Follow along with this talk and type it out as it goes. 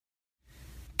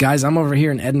Guys, I'm over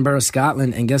here in Edinburgh,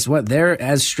 Scotland, and guess what? They're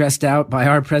as stressed out by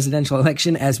our presidential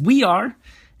election as we are.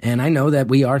 And I know that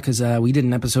we are because we did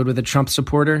an episode with a Trump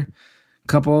supporter a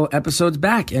couple episodes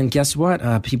back. And guess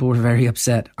what? People were very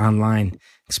upset online,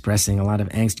 expressing a lot of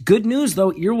angst. Good news,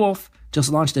 though. Earwolf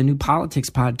just launched a new politics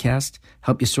podcast.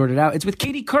 Help you sort it out. It's with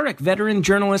Katie Couric, veteran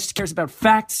journalist, cares about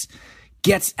facts,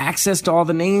 gets access to all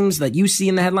the names that you see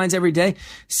in the headlines every day.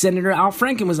 Senator Al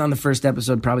Franken was on the first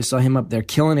episode. Probably saw him up there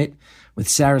killing it with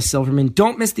Sarah Silverman.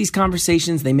 Don't miss these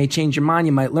conversations. They may change your mind.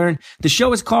 You might learn. The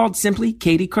show is called simply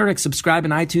Katie Couric. Subscribe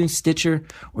in iTunes, Stitcher,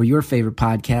 or your favorite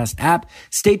podcast app.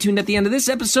 Stay tuned at the end of this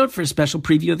episode for a special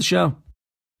preview of the show.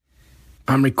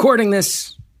 I'm recording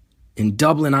this in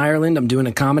Dublin, Ireland. I'm doing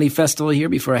a comedy festival here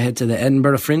before I head to the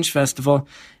Edinburgh Fringe Festival.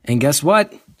 And guess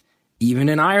what? Even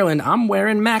in Ireland, I'm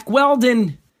wearing Mack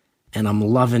Weldon. And I'm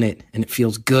loving it, and it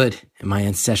feels good in my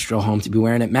ancestral home to be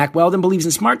wearing it. Mack Weldon believes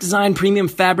in smart design, premium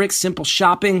fabrics, simple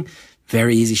shopping,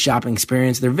 very easy shopping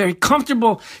experience. They're very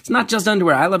comfortable. It's not just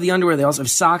underwear. I love the underwear. They also have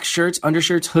socks, shirts,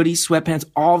 undershirts, hoodies, sweatpants.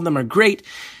 All of them are great.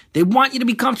 They want you to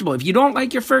be comfortable. If you don't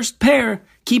like your first pair,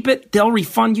 keep it. They'll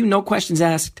refund you, no questions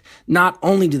asked. Not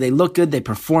only do they look good, they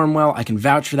perform well. I can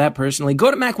vouch for that personally. Go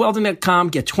to MackWeldon.com,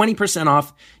 get 20%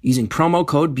 off using promo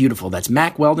code BEAUTIFUL. That's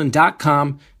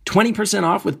MackWeldon.com, 20%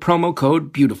 off with promo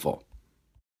code BEAUTIFUL.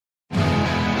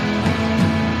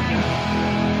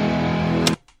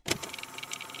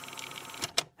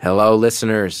 Hello,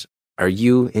 listeners. Are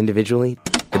you individually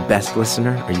the best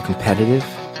listener? Are you competitive?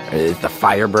 Is the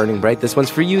fire burning bright? This one's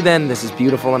for you then. This is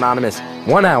Beautiful Anonymous.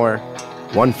 1 hour,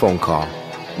 one phone call.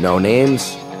 No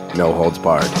names, no holds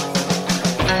barred.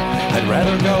 I'd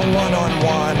rather go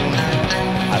one-on-one.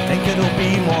 I think it'll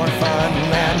be more fun.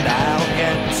 And I'll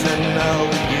get to know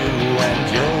you and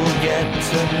you'll get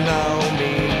to know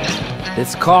me.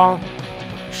 This call,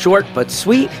 short but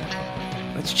sweet.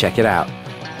 Let's check it out.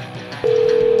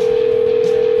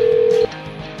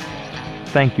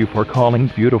 Thank you for calling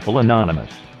Beautiful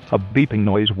Anonymous. A beeping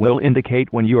noise will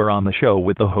indicate when you are on the show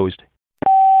with the host.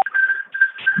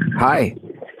 Hi.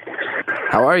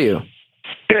 How are you?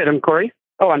 Good, I'm Corey.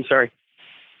 Oh, I'm sorry.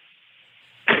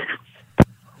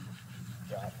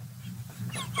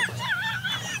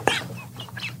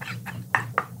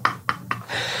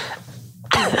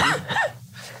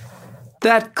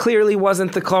 That clearly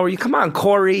wasn't the call. Come on,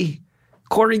 Corey.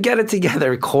 Corey, get it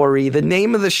together, Corey. The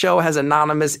name of the show has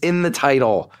Anonymous in the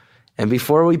title. And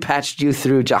before we patched you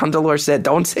through, John Delore said,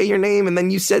 don't say your name. And then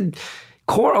you said,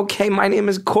 Corey, okay, my name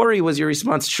is Corey, was your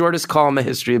response. Shortest call in the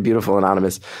history of Beautiful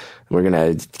Anonymous. We're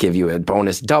going to give you a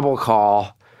bonus double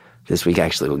call. This week,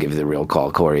 actually, we'll give you the real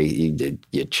call, Corey.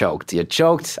 You choked. You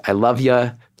choked. I love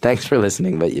you. Thanks for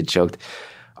listening, but you choked.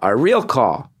 Our real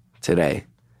call today,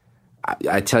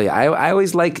 I tell you, I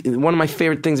always like, one of my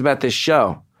favorite things about this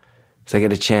show is I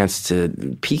get a chance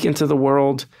to peek into the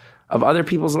world of other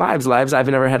people's lives I've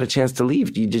never had a chance to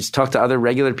leave. You just talk to other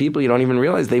regular people, you don't even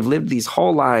realize they've lived these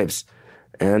whole lives,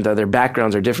 and their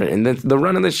backgrounds are different. And the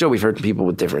run of the show, we've heard from people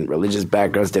with different religious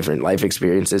backgrounds, different life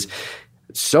experiences.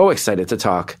 So excited to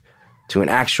talk to an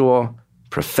actual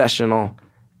professional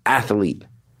athlete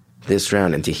this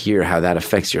round and to hear how that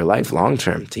affects your life long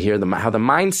term, to hear how the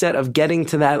mindset of getting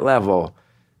to that level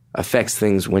affects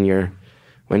things when you're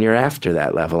after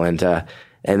that level.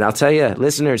 And I'll tell you,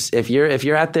 listeners, if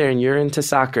you're out there and you're into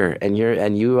soccer and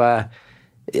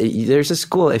there's a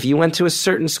school, if you went to a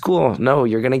certain school, no,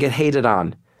 you're going to get hated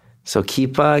on. So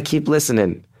keep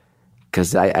listening,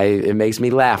 because it makes me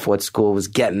laugh what school was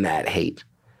getting that hate.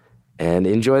 And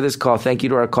enjoy this call. Thank you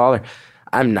to our caller.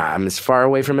 I'm as far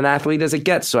away from an athlete as it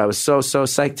gets, so I was so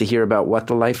psyched to hear about what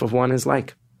the life of one is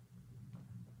like.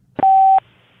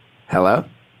 Hello?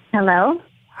 Hello?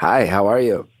 Hi, how are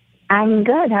you? I'm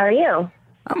good. How are you?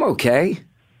 I'm okay.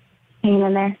 Hanging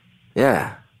in there?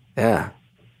 Yeah.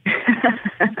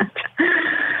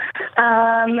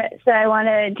 So I want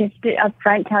to just up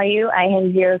front tell you I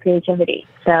have zero creativity.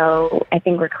 So I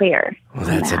think we're clear. Well,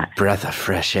 that's a breath of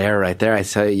fresh air right there. I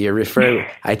saw you refer.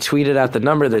 I tweeted out the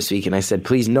number this week and I said,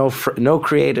 please, no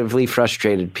creatively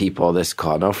frustrated people this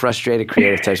call. No frustrated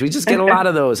creative types. We just get a lot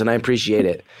of those and I appreciate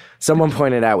it. Someone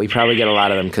pointed out we probably get a lot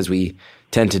of them because we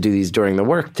tend to do these during the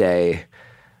workday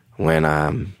when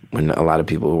a lot of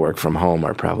people who work from home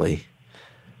are probably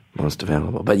most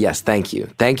available. But yes, thank you.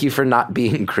 Thank you for not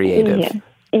being creative.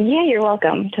 Yeah, you're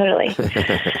welcome. Totally. So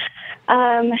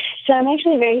I'm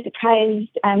actually very surprised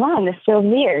I'm on. This feels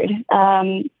weird.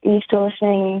 I'm used to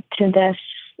listening to this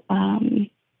on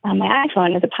my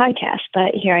iPhone as a podcast,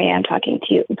 but here I am talking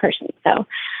to you in person. So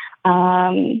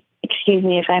excuse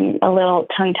me if I'm a little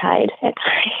tongue-tied at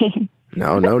times.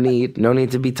 No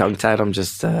need to be tongue-tied. I'm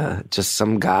just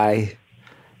some guy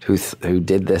who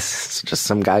did this. Just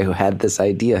some guy who had this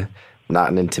idea. Not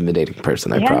an intimidating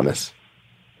person, I promise.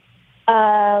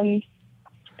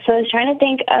 So I was trying to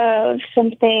think of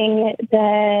something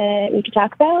that we could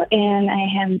talk about, and I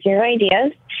have zero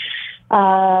ideas.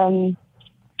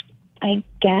 I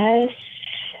guess,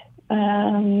 I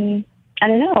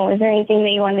don't know. Is there anything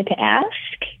that you wanted to ask?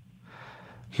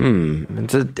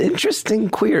 It's an interesting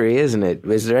query, isn't it?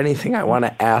 Is there anything I want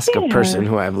to ask a person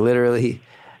who I've literally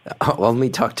only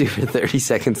talked to for 30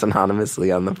 seconds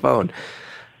anonymously on the phone?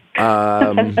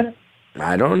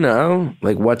 I don't know.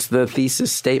 Like, what's the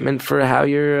thesis statement for how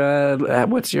you're,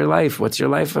 what's your life? What's your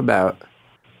life about?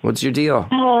 What's your deal?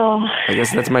 Oh, I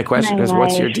guess that's my question is,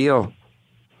 what's your deal?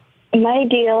 My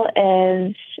deal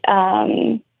is,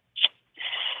 I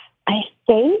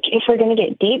think if we're going to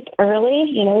get deep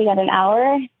early, we got an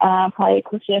hour, probably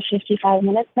close to 55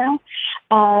 minutes now.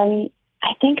 I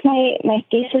think my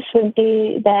thesis would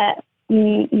be that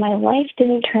my life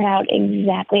didn't turn out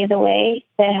exactly the way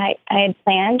that I had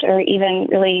planned, or even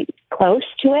really close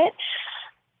to it.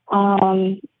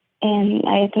 And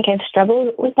I think I've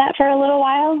struggled with that for a little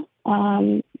while,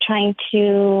 trying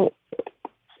to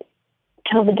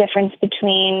tell the difference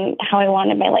between how I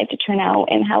wanted my life to turn out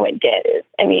and how it did.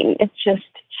 I mean, it's just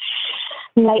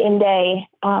night and day,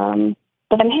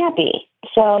 but I'm happy.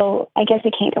 So I guess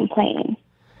I can't complain.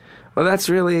 Well, that's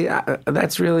really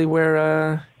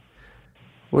where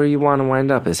you want to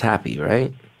wind up, is happy,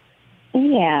 right?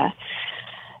 Yeah.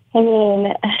 I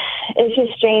mean, it's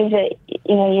just strange that,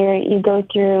 you go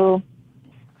through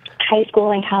high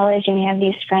school and college and you have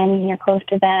these friends and you're close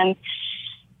to them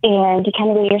and you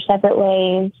kind of go your separate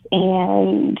ways.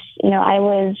 And, I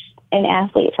was an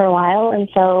athlete for a while, and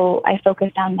so I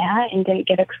focused on that and didn't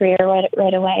get a career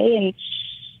right away.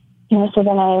 And, so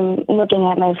then I'm looking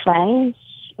at my friends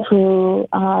who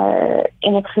are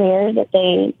in a career that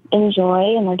they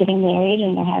enjoy, and they're getting married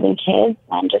and they're having kids.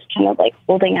 I'm just kind of like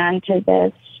holding on to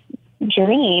this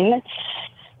dream.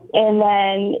 And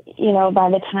then, by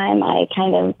the time I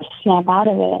kind of snap out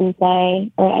of it and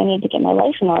say, all right, I need to get my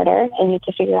life in order, I need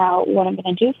to figure out what I'm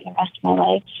going to do for the rest of my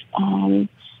life.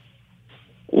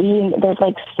 There's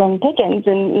like slim pickings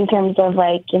in terms of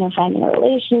like, finding a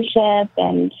relationship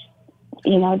and,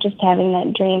 just having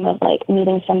that dream of like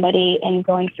meeting somebody and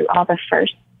going through all the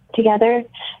firsts together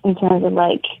in terms of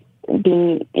like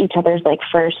being each other's like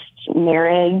first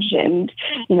marriage and,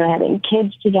 having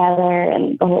kids together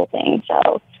and the whole thing.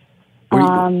 So,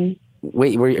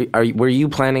 were you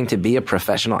planning to be a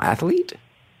professional athlete?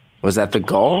 Was that the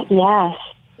goal? Yes.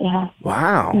 Yeah.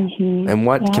 Wow. Mm-hmm. And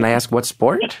what, can I ask what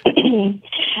sport?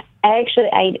 I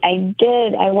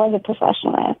did. I was a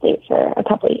professional athlete for a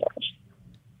couple of years.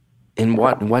 In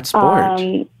what sport?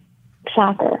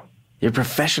 Soccer. You're a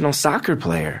professional soccer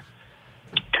player.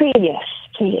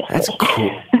 Previously. That's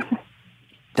cool.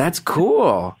 That's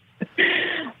cool.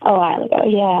 A while ago,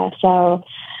 yeah. So,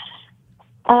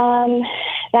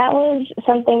 that was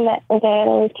something that I had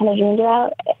always kind of dreamed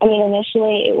about. I mean,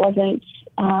 initially it wasn't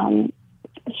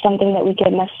something that we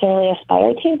could necessarily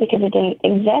aspire to because it didn't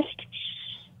exist.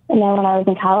 And then when I was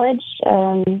in college,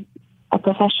 a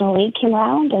professional league came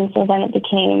around, and so then it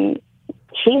became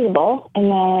feasible. And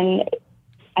then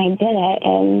I did it,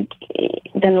 and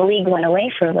then the league went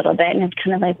away for a little bit, and it's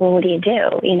kind of like, well, what do?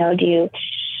 Do you,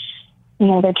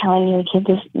 they're telling you, kid,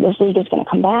 this league is going to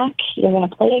come back, you're going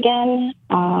to play again,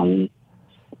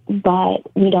 but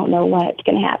we don't know when it's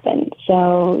going to happen.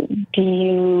 So do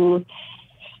you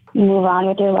move on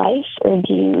with your life, or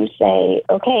do you say,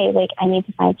 okay, like I need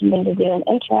to find something to do in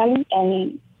interim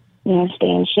and, stay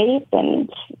in shape and,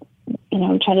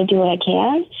 try to do what I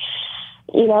can?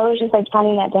 It's just like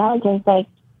finding that balance. It's like,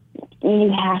 you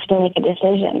have to make a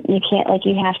decision. You can't,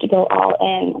 you have to go all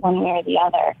in one way or the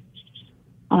other.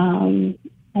 And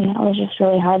that was just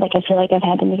really hard. Like, I feel like I've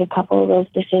had to make a couple of those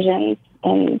decisions,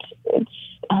 and it's, it's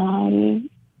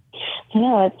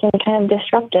been kind of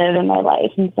disruptive in my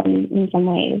life in some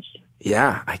ways.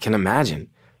 Yeah, I can imagine.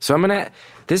 So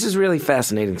this is really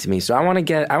fascinating to me. So I want to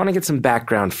get some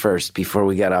background first before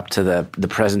we get up to the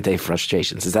present day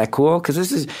frustrations. Is that cool?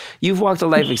 Because you've walked a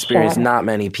life experience not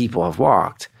many people have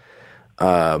walked.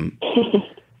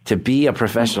 To be a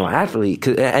professional athlete,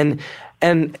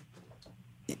 and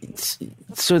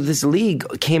so this league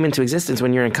came into existence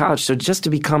when you're in college. So just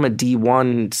to become a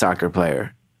D1 soccer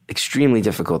player, extremely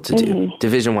difficult to do.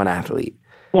 Division I athlete.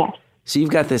 Yes. So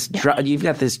you've got this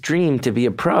dream to be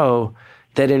a pro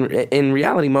that in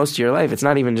reality, most of your life, it's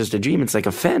not even just a dream. It's like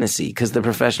a fantasy because the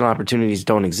professional opportunities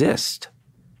don't exist.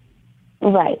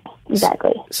 Right.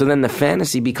 Exactly. So then the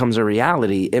fantasy becomes a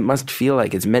reality. It must feel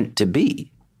like it's meant to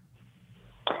be.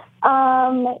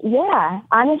 Yeah,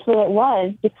 honestly it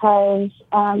was because,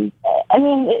 I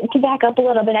mean, to back up a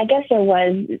little bit, I guess there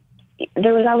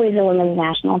was always a women's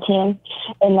national team,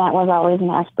 and that was always an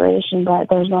aspiration, but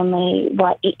there's only,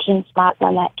 18 spots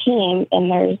on that team, and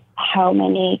there's how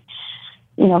many,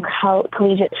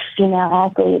 collegiate female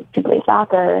athletes to play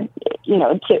soccer,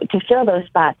 to fill those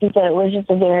spots. And so it was just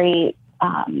a very,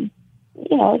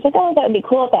 it's like, oh, that would be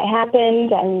cool if that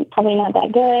happened. I'm probably not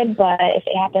that good, but if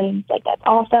it happens, like, that's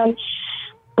awesome.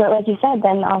 But like you said,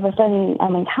 then all of a sudden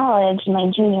I'm in college,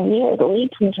 my junior year, the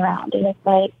league comes around, and it's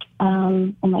like,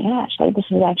 oh my gosh, like, this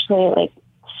is actually, like,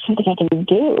 something I can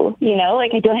do,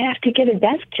 like, I don't have to get a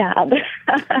desk job.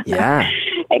 Yeah.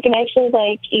 I can actually,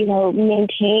 like,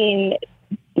 maintain,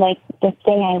 like, the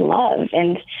thing I love,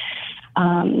 and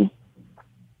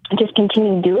just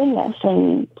continue doing this,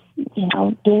 and,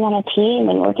 being on a team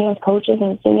and working with coaches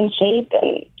and staying in shape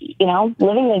and,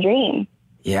 living the dream.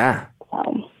 Yeah.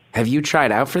 So. Have you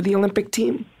tried out for the Olympic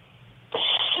team?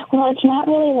 Well, it's not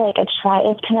really like a try.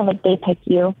 It's kind of like they pick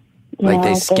you. Like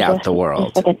they scout the world.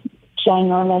 It's like a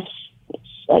ginormous,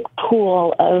 like,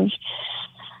 pool of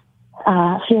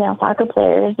female soccer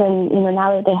players. And,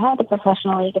 now that they have the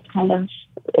professional league,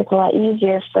 it's a lot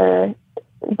easier for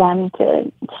them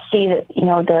to see that,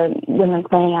 the women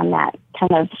playing on that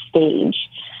kind of stage.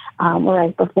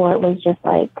 Whereas before it was just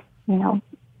like,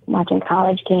 watching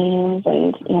college games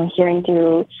and, hearing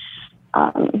through,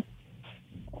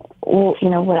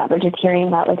 whatever, just hearing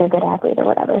about, like, a good athlete or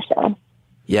whatever. So,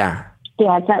 yeah.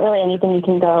 Yeah, it's not really anything you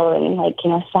can go and, like,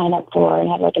 sign up for and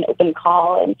have, like, an open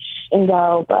call and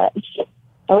go, but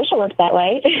I wish it worked that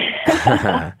way.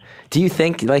 Do you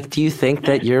think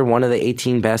that you're one of the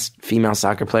 18 best female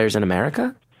soccer players in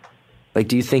America? Like,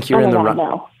 do you think you're in the run?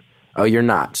 No. Oh, you're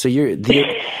not. So you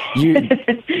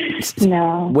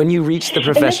no. When you reach the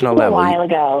professional level, level, a while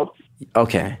ago.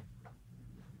 Okay.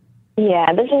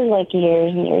 Yeah, this is like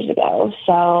years and years ago.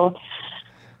 So,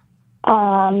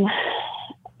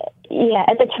 yeah,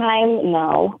 at the time,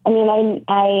 no. I mean,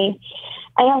 I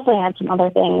also had some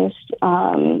other things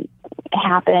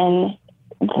happen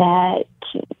that,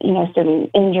 certain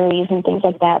injuries and things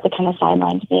like that kind of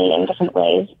sidelined me in different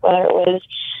ways, whether it was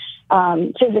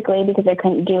physically because I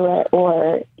couldn't do it,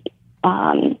 or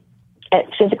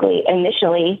physically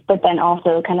initially, but then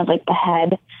also kind of like the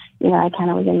head. I kind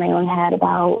of was in my own head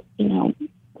about,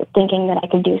 thinking that I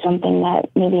could do something that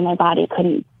maybe my body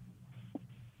couldn't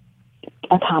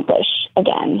accomplish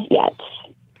again yet.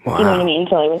 Wow. You know what I mean?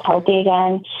 Until I was healthy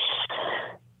again.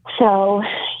 So,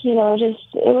 it was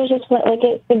just like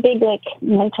it's a big, like,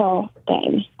 mental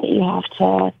thing that you have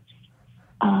to,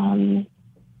 and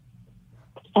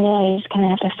then you just kind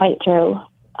of have to fight through.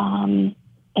 And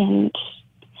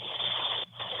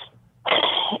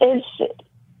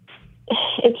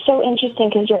it's so interesting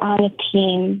because you're on a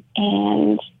team,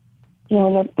 and,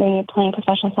 when you're playing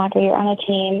professional soccer, you're on a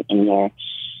team and you're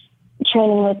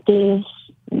training with these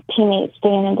teammates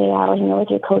day in and day out, and you're with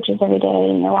your coaches every day,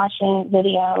 and you're watching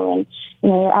video, and,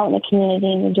 you're out in the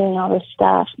community and you're doing all this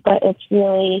stuff. But it's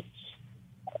really,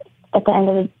 at the end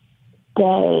of the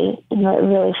day, it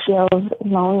really feels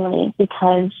lonely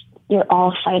because you're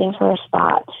all fighting for a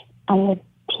spot on the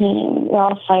team. You're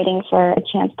all fighting for a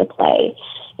chance to play,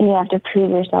 and you have to prove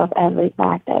yourself every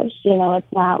practice.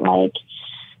 It's not like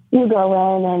you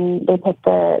go in and they pick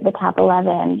the top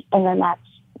 11 and then that's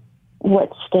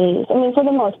what stays. I mean, for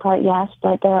the most part, yes,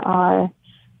 but there are,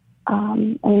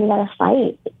 you gotta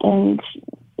fight. And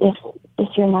if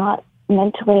you're not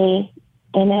mentally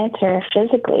in it or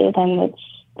physically, then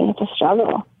it's a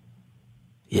struggle.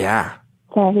 Yeah.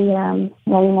 So very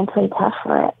mentally tough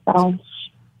for it. So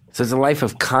it's a life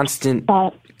of constant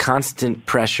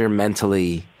pressure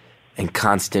mentally and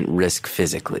constant risk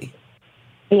physically.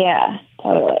 Yeah,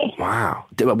 totally. Wow.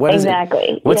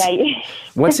 Exactly.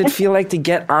 What's it feel like to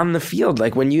get on the field?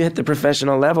 Like when you hit the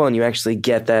professional level and you actually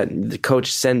get that, the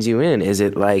coach sends you in, is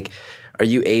it like, are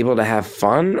you able to have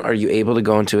fun? Are you able to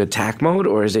go into attack mode?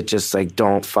 Or is it just like,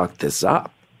 don't fuck this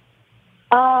up?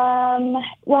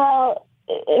 Well,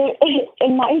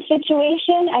 in my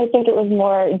situation, I think it was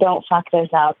more, don't fuck this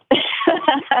up. But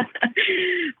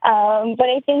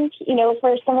I think,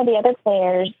 for some of the other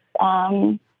players,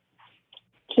 I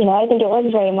think it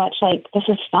was very much like, this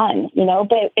is fun,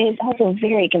 but it's also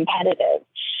very competitive.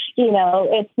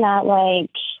 It's not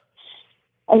like,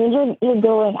 you're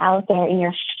going out there and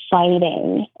you're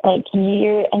fighting. Like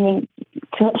girls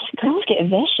get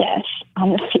vicious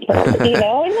on the field,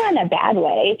 and not in a bad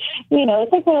way.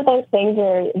 It's like one of those things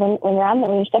where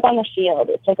when you step on the field,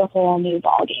 it's like a whole new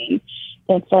ball game.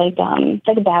 it's like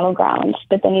a battleground.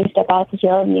 But then you step out the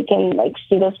field and you can like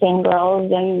see those same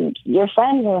girls and your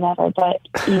friends or whatever. But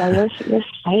you're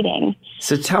fighting.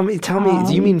 So tell me,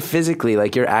 do you mean physically,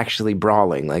 like you're actually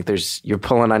brawling? Like you're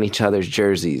pulling on each other's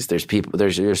jerseys. You're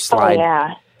sliding. Oh,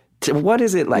 yeah. What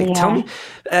is it like? Yeah. Tell me,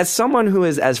 as someone who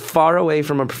is as far away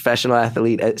from a professional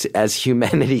athlete as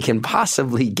humanity can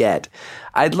possibly get,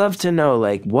 I'd love to know,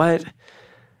 like,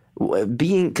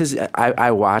 because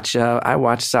I watch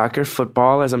soccer,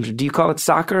 football. Do you call it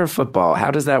soccer or football?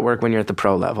 How does that work when you're at the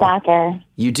pro level? Soccer.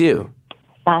 You do?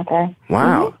 Soccer.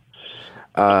 Wow.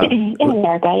 In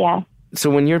America, yeah. So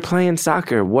when you're playing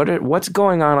soccer, what's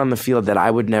going on the field that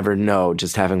I would never know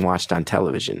just having watched on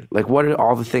television? Like, what are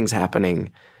all the things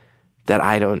happening that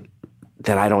I don't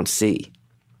see?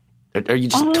 Are you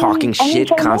just talking shit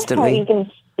constantly? You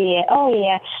can see it. Oh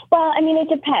yeah. Well, I mean, it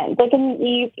depends. Like when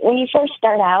you first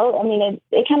start out, I mean,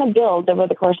 it kind of builds over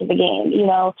the course of the game. You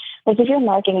know, like if you're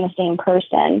marking the same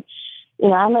person, you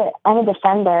know, I'm a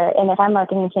defender, and if I'm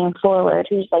marking the same forward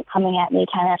who's like coming at me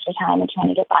time after time and trying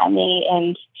to get by me,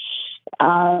 and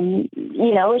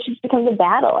you know, it just becomes a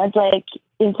battle. It's like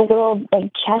a little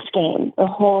like chess game, the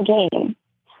whole game.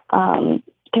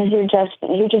 Because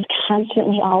you're just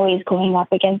constantly always going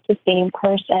up against the same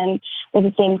person with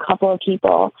the same couple of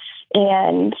people,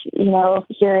 and you know,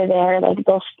 here or there, like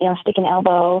they'll stick an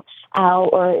elbow out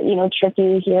or trip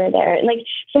you here or there. And like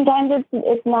sometimes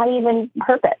it's not even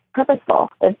purposeful.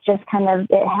 It's just kind of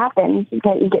it happens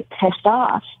that you get pissed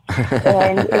off,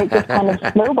 and it just kind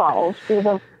of snowballs through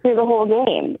the whole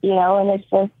game, and it's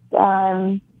just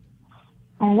I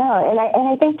don't know, and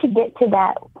I think to get to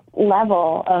that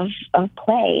level of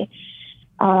play,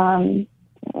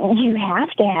 you have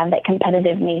to have that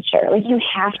competitive nature. Like you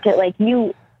have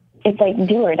to, it's like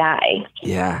do or die.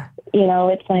 Yeah.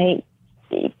 It's like,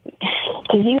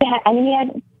 because you have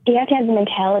to have the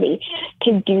mentality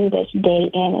to do this day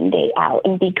in and day out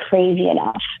and be crazy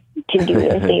enough to do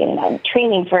this day in and out.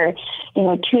 Training for,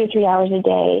 2 to 3 hours a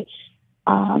day,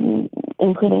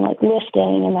 including like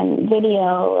lifting and then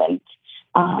video and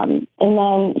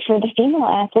then for the female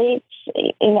athletes, I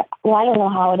don't know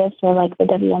how it is for like the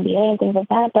WNBA and things like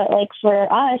that, but like for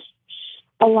us,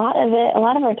 a lot of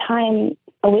our time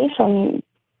away from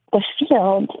the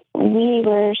field, we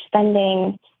were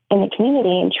spending in the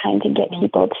community and trying to get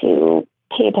people to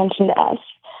pay attention to us.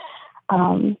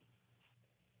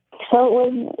 So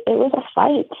it was a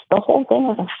fight. The whole thing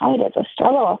was a fight. It's a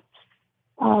struggle.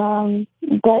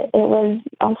 But it was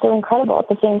also incredible at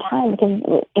the same time because,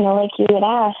 like you had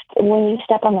asked, when you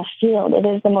step on the field, it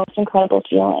is the most incredible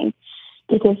feeling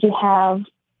because you have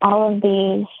all of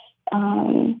these,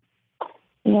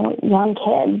 young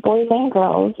kids, boys and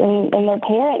girls, and their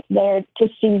parents there to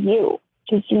see you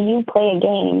play a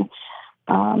game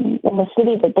in the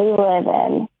city that they live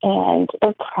in, and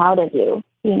they're proud of you.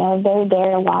 They're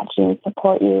there watching,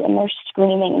 support you, and they're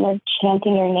screaming and they're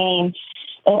chanting your name.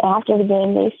 And after the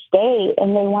game, they stay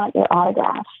and they want your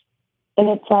autograph. And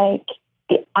it's like,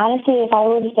 honestly, if I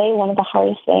were to say one of the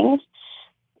hardest things,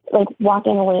 like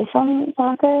walking away from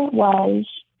soccer, was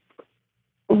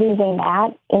losing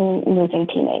that and losing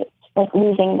teammates, like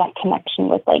losing that connection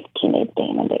with like teammates day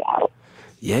in and day out.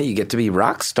 Yeah, you get to be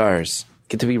rock stars.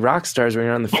 Get to be rock stars when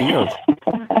you're on the field.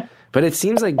 But it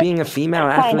seems like being a female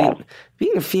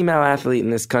athlete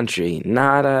in this country,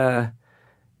 not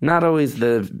always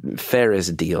the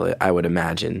fairest deal, I would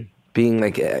imagine. Being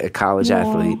like a college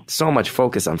athlete, so much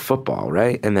focus on football,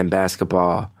 right? And then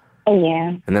basketball.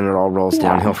 Yeah. And then it all rolls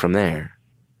downhill from there.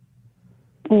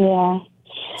 Yeah.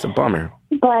 It's a bummer.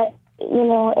 But,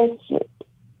 we're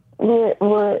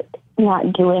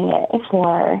not doing it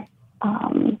for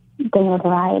the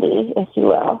notoriety, if you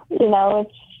will.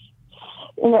 It's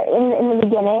in the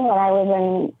beginning when I was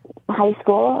in high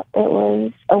school, it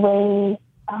was a way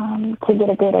to get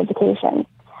a good education.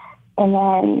 And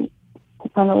then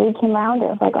when the league came around, it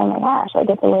was like, oh my gosh, I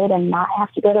get the way to not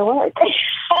have to go to work.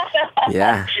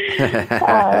 Yeah.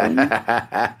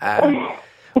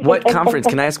 What conference?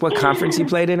 Can I ask what conference you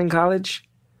played in college?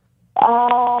 I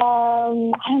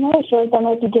don't know. I feel like I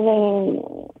might be giving,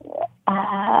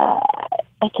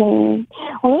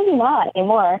 maybe not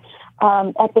anymore.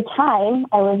 At the time,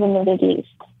 I was in the Big East.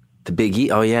 The Big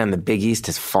East? Oh, yeah, and the Big East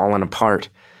has fallen apart.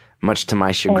 Much to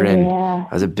my chagrin. Yeah.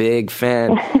 I was a big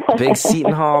fan, big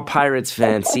Seton Hall Pirates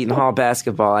fan, Seton Hall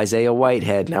basketball, Isaiah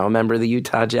Whitehead, now a member of the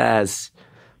Utah Jazz,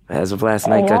 as of last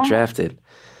night got drafted.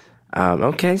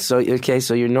 Okay, so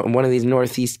you're one of these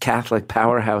Northeast Catholic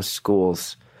powerhouse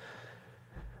schools.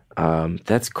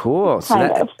 That's cool. So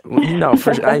I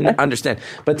understand.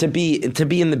 But to be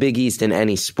in the Big East in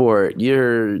any sport,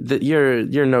 you're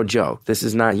no joke.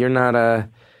 You're not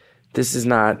This is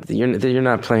not, you're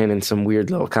not playing in some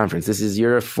weird little conference.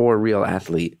 You're a for real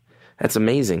athlete. That's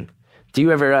amazing. Do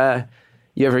you ever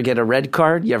get a red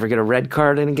card? You ever get a red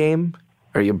card in a game?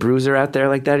 Are you a bruiser out there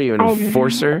like that? Are you an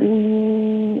enforcer?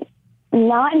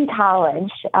 Not in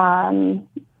college. When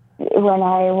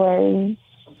I was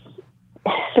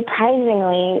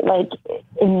surprisingly, like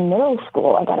in middle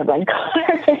school, I got a red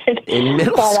card. In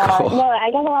middle school? No, I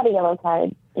got a lot of yellow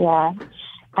cards. Yeah,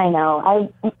 I know. I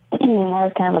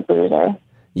was kind of a bruiser.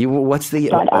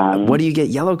 What do you get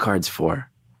yellow cards for?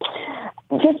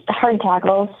 Just hard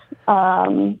tackles.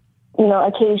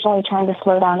 Occasionally trying to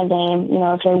slow down a game.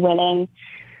 If you're winning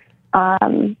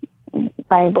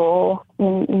by a goal,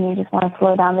 you just want to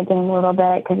slow down the game a little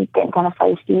bit because it's getting kind of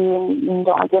feisty and you don't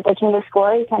want the other team to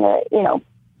score. You kind of,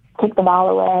 kick the ball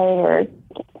away or,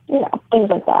 things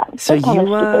like that. So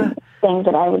things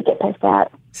that I would get pissed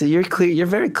at. So you're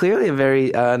very clearly a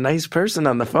very nice person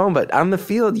on the phone, but on the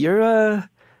field, you're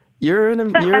an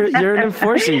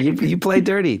enforcer. You play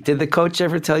dirty. Did the coach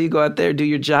ever tell you go out there, do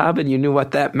your job, and you knew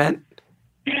what that meant?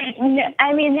 No,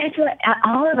 I mean, that's what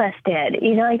all of us did.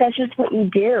 That's just what you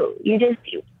do. You just,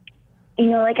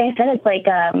 like I said, it's like,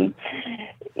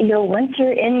 once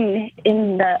you're in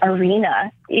the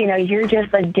arena, you're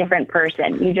just a different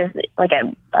person. You just like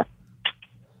a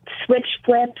switch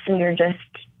flips, and you're just,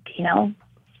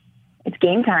 it's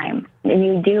game time, and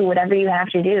you do whatever you have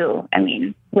to do. I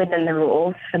mean, within the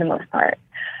rules for the most part.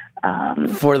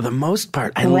 For the most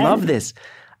part, I love this.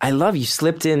 I love you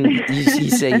slipped in. You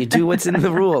say you do what's in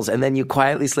the rules, and then you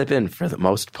quietly slip in for the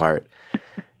most part.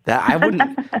 That I wouldn't.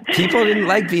 People didn't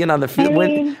like being on the field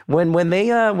when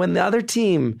the other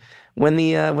team, when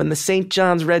the St.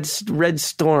 John's Red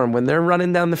Storm, when they're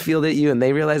running down the field at you and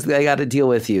they realize they got to deal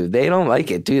with you. They don't like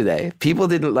it, do they? People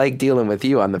didn't like dealing with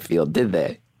you on the field, did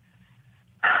they?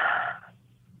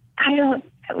 I don't.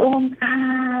 Well,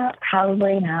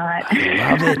 probably not.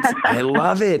 I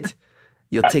love it.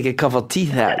 You'll take a couple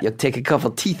teeth out.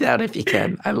 If you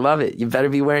can. I love it. You better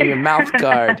be wearing your mouth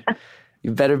guard.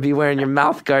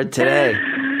 Today.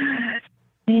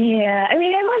 Yeah. I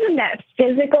mean, it wasn't that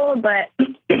physical, but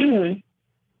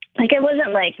like it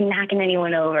wasn't like knocking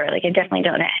anyone over. Like I definitely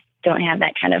don't have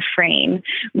that kind of frame,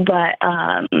 but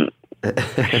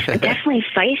definitely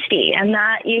feisty. I'm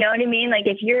not, you know what I mean? Like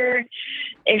if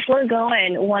we're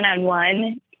going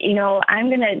one-on-one, I'm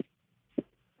going to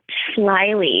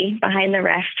slyly behind the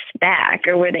ref's back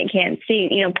or where they can't see,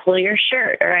 pull your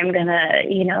shirt, or I'm going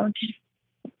to, just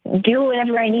do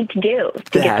whatever I need to do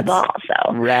to get the ball.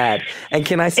 So rad. And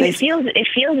can I say it feels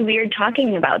weird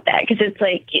talking about that because it's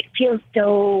like it feels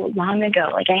so long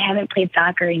ago. Like I haven't played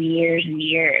soccer in years and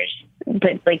years,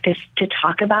 but like to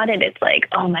talk about it, it's like,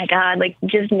 oh my God, like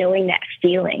just knowing that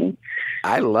feeling.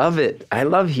 I love it. I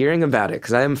love hearing about it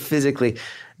because I am physically.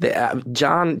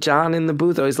 John in the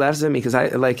booth always laughs at me because I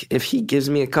like if he gives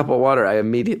me a cup of water, I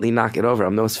immediately knock it over.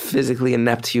 I'm the most physically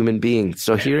inept human being.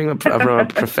 So hearing from a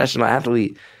professional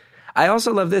athlete. I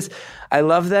also love this. I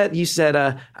love that you said,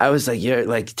 I was like, you're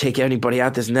like, take anybody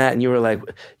out, this and that. And you were like,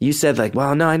 you said like,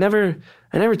 well, no, I never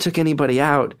took anybody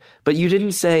out. But you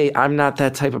didn't say, I'm not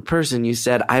that type of person. You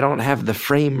said, I don't have the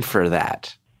frame for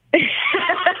that.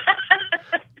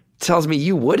 Tells me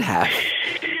you would have.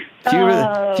 If you were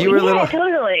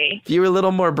totally. If you were a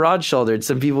little more broad-shouldered,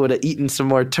 some people would have eaten some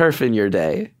more turf in your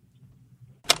day.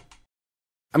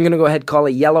 I'm going to go ahead and call a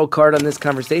yellow card on this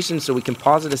conversation so we can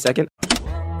pause it a second.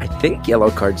 I think yellow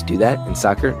cards do that in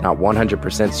soccer, not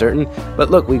 100% certain.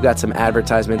 But look, we've got some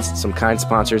advertisements, some kind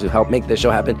sponsors who help make this show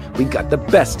happen. We've got the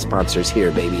best sponsors here,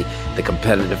 baby. The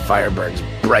competitive Firebirds,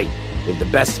 Bright. We have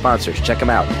the best sponsors. Check them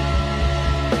out.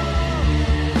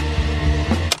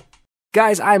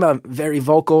 Guys, I'm a very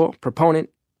vocal proponent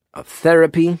of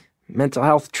therapy, mental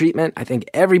health treatment. I think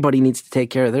everybody needs to take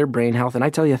care of their brain health. And I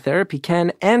tell you, therapy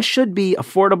can and should be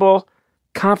affordable,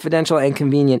 confidential, and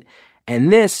convenient.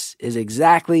 And this is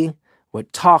exactly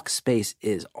what Talkspace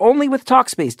is. Only with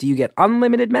Talkspace do you get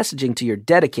unlimited messaging to your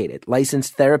dedicated,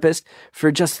 licensed therapist for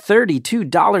just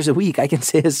 $32 a week. I can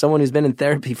say as someone who's been in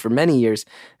therapy for many years,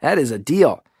 that is a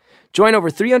deal. Join over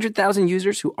 300,000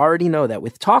 users who already know that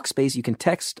with Talkspace, you can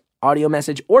text, audio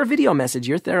message, or video message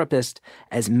your therapist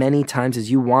as many times as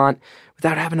you want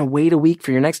without having to wait a week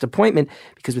for your next appointment,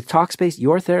 because with Talkspace,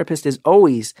 your therapist is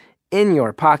always in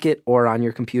your pocket or on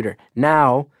your computer.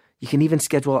 Now, you can even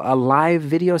schedule a live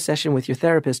video session with your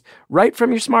therapist right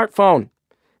from your smartphone.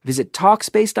 Visit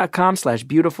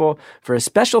Talkspace.com/beautiful for a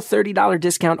special $30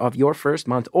 discount off your first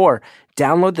month, or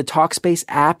download the Talkspace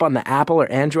app on the Apple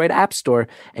or Android App Store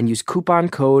and use coupon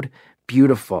code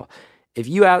BEAUTIFUL. if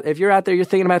you're out there, you're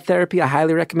thinking about therapy, I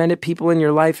highly recommend it. People in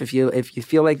your life, if you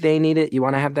feel like they need it, you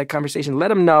want to have that conversation, let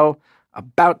them know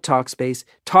about Talkspace.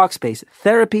 Talkspace,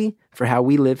 therapy for how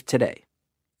we live today.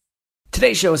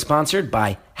 Today's show is sponsored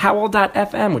by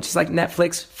Howl.fm, which is like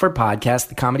Netflix for podcasts.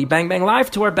 The Comedy Bang Bang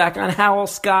Live Tour back on Howl.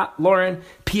 Scott, Lauren,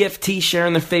 PFT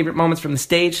sharing their favorite moments from the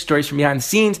stage, stories from behind the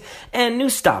scenes, and new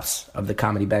stops of the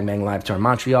Comedy Bang Bang Live Tour.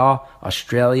 Montreal,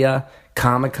 Australia,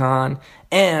 Comic-Con,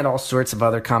 and all sorts of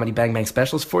other Comedy Bang Bang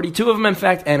specials. 42 of them, in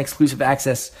fact, and exclusive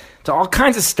access to all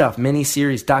kinds of stuff.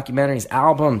 Mini-series, documentaries,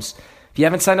 albums. If you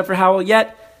haven't signed up for Howl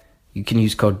yet, you can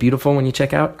use code BEAUTIFUL when you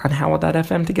check out on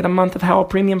Howl.fm to get a month of Howl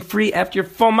Premium free after your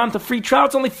full month of free trial.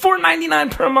 It's only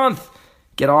 $4.99 per month.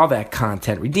 Get all that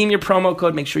content. Redeem your promo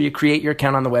code. Make sure you create your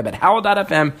account on the web at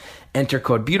Howl.fm. Enter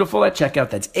code BEAUTIFUL at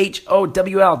checkout. That's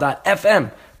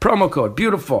HOWL.FM. Promo code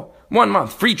BEAUTIFUL. 1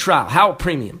 month free trial. Howl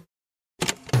Premium.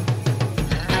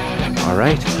 All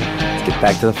right. Let's get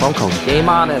back to the phone calls. Game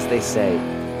on, as they say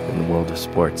in the world of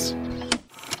sports.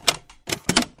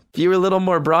 If you were a little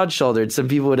more broad-shouldered, some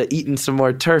people would have eaten some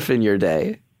more turf in your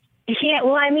day. Yeah,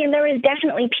 well, I mean, there was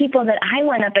definitely people that I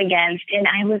went up against, and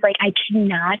I was like, I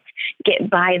cannot get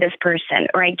by this person,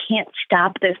 or I can't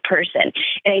stop this person.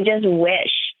 And I just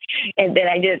wish that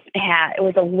I just had, it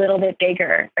was a little bit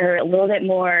bigger, or a little bit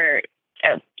more,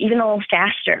 even a little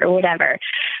faster, or whatever.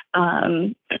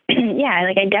 Yeah,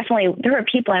 like I definitely, there were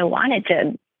people I wanted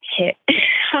to hit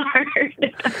hard.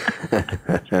 Is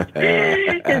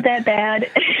that bad?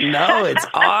 No, it's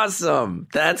awesome.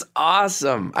 That's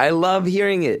awesome. I love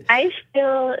hearing it. I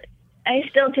still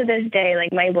to this day,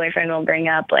 like my boyfriend will bring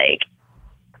up, like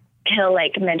he'll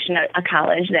like mention a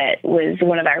college that was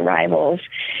one of our rivals,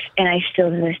 and I still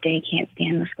to this day can't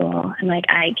stand the school. I'm like,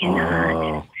 I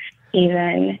cannot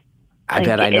even. I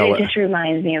bet I know. It just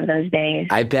reminds me of those days.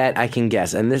 I bet I can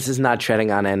guess. And this is not treading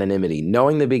on anonymity.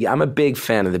 Knowing the Big, I'm a big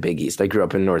fan of the Big East. I grew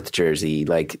up in North Jersey.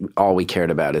 Like all we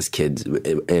cared about as kids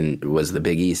was the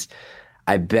Big East.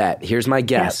 I bet. Here's my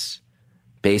guess.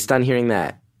 Yep. Based on hearing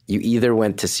that, you either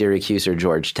went to Syracuse or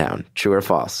Georgetown. True or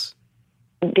false?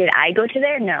 Did I go to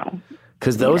there? No.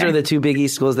 Because those are the two Big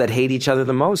East schools that hate each other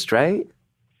the most, right?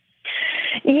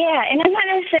 Yeah, and I'm not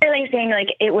necessarily saying like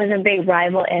it was a big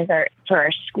rival for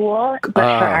our school, but for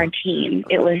our team,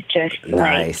 it was just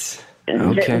nice.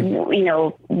 Like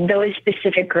those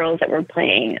specific girls that were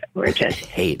playing were just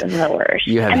the worst.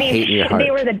 You have hate in your heart.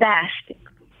 They were the best.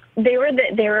 They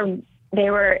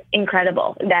were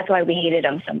incredible. That's why we hated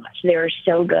them so much. They were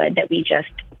so good that we just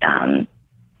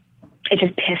it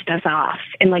just pissed us off,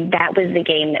 and like that was the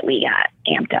game that we got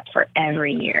amped up for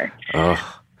every year.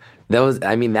 Oh.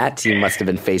 That team must have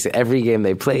been facing every game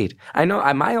they played. I know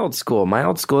my old school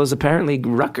is apparently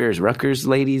Rutgers. Rutgers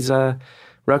ladies, the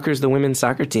women's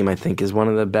soccer team, I think, is one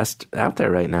of the best out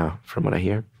there right now, from what I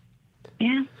hear.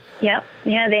 Yeah. Yep.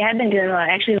 Yeah, they had been doing a lot.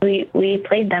 Actually, we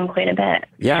played them quite a bit.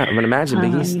 Yeah, I'm going to imagine.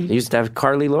 Big East. You used to have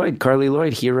Carly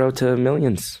Lloyd, hero to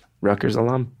millions, Rutgers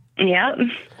alum. Yep.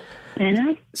 I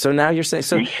know. So now you're saying,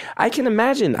 so I can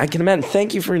imagine,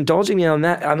 thank you for indulging me on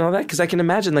all that, because I can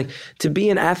imagine, like, to be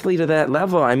an athlete at that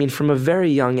level, I mean, from a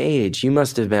very young age, you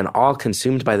must have been all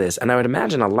consumed by this. And I would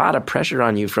imagine a lot of pressure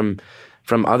on you from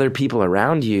other people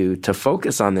around you to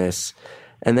focus on this.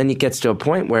 And then it gets to a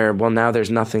point where, well, now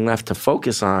there's nothing left to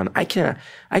focus on. I can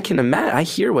imagine, I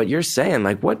hear what you're saying.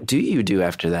 Like, what do you do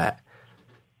after that?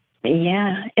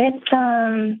 Yeah,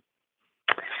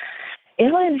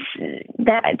 it was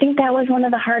that. I think that was one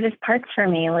of the hardest parts for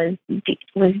me was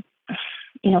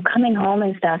coming home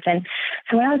and stuff. And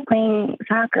so when I was playing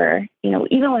soccer,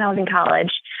 even when I was in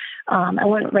college, I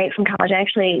went right from college. I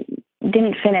actually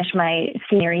didn't finish my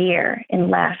senior year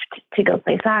and left to go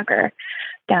play soccer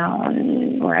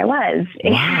down where I was.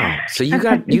 Wow! So you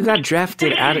got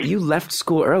drafted you left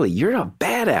school early. You're a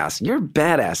badass. You're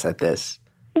badass at this.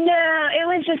 No, it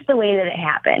was just the way that it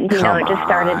happened. It just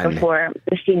started before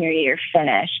the senior year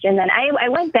finished. And then I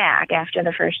went back after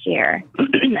the first year.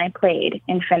 I played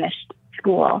and finished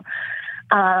school.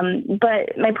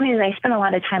 But my point is I spent a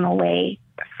lot of time away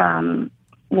from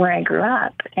where I grew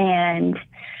up. And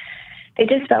it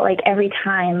just felt like every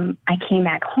time I came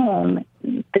back home,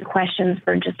 the questions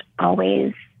were just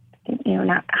always,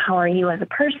 not how are you as a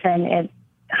person? It's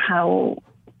how's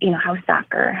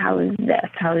soccer? How is this?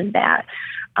 How is that?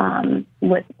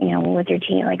 With your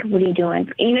team, like, what are you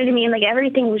doing? You know what I mean? Like,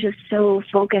 everything was just so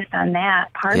focused on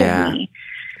that part of me.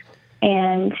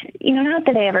 And, not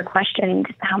that I ever questioned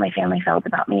how my family felt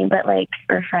about me,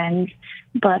 or friends,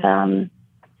 but,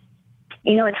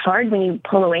 it's hard when you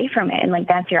pull away from it and, like,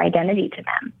 that's your identity to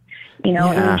them, and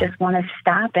you just want to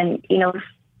stop. And,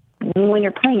 when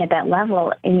you're playing at that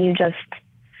level and you just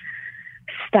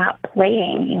stop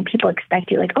playing. You know, people expect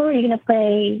you, like, oh, are you going to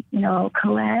play, you know,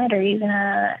 co-ed? Or are you going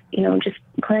to, you know, just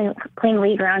playing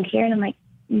league around here? And I'm like,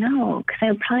 no, because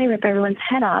I would probably rip everyone's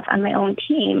head off on my own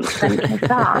team because I'm pissed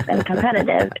off and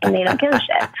competitive and they don't give a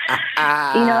shit,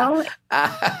 you know?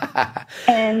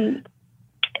 And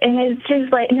it's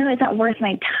just like, no, it's not worth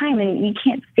my time. And you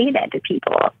can't say that to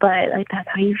people, but like, that's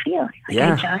how you feel.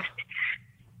 Like,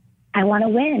 I want to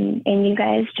win, and you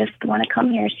guys just want to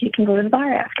come here so you can go to the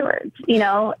bar afterwards, you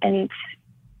know? And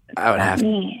I would have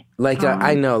me. Like,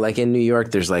 I know, like in New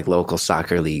York, there's like local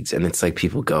soccer leagues, and it's like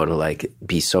people go to like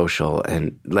be social,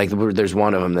 and like there's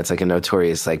one of them that's like a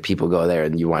notorious, like people go there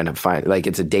and you wind up finding, like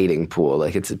it's a dating pool,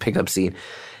 like it's a pickup scene.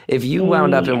 If you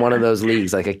wound up in one of those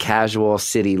leagues, like a casual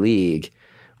city league,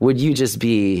 would you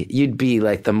you'd be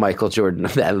like the Michael Jordan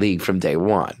of that league from day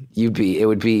one.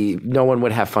 No one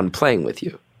would have fun playing with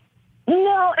you.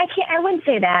 No, I wouldn't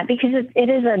say that, because it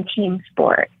is a team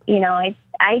sport. You know,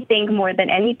 I think more than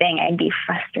anything, I'd be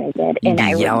frustrated and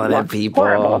I would yelling at people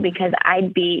horrible, because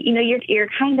I'd be, you know, you're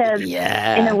kind of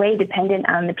in a way dependent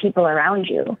on the people around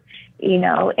you, you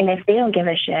know, and if they don't give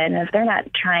a shit, and if they're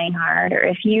not trying hard, or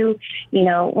if you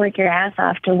know, work your ass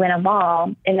off to win a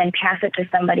ball and then pass it to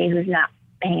somebody who's not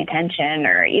paying attention,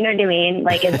 or you know what I mean?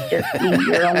 Like, it's just,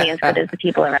 you're only as good as the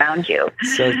people around you.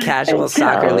 So casual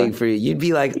soccer league for you, you'd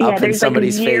be like up in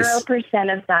somebody's like face.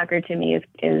 0% of soccer to me is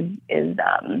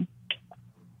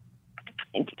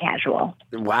it's casual.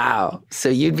 Wow. So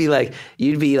you'd be like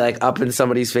up in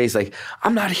somebody's face, like,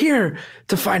 I'm not here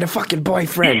to find a fucking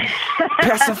boyfriend.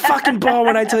 Pass the fucking ball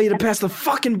when I tell you to pass the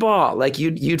fucking ball. Like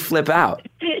you'd flip out.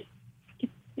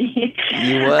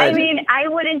 You would. I mean, I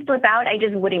wouldn't flip out. I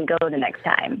just wouldn't go the next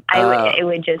time. I'm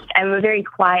a very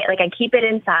quiet, like I keep it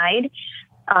inside.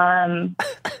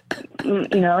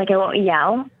 You know, like I won't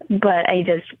yell, but I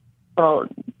just will,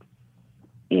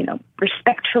 you know,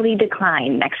 respectfully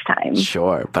decline next time.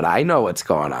 Sure. But I know what's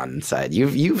going on inside.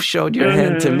 You've showed your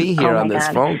hand to me here on this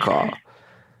phone call.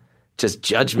 Just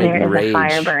judgment and rage.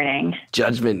 Fire burning.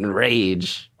 Judgment and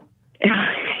rage.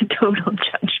 Total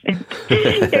judgment.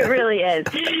 It really is.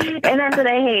 And that's what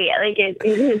I hate. Like, it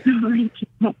is like,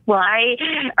 why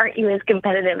aren't you as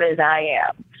competitive as I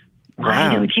am?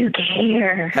 Why don't you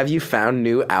care? Have you found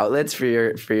new outlets for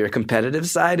your competitive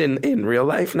side in real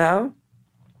life now?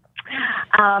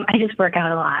 I just work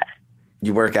out a lot.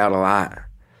 You work out a lot.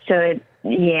 So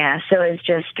it's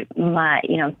just my,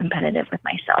 you know, competitive with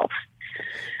myself.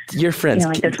 Your friends, you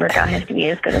know, like, this workout has to be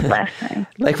as good as last time.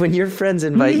 Like when your friends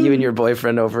invite you and your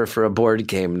boyfriend over for a board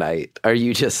game night, are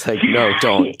you just like, no,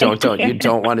 don't. You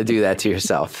don't want to do that to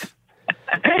yourself?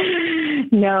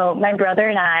 No, my brother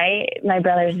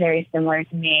is very similar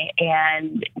to me,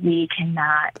 and we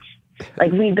cannot,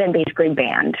 like, we've been basically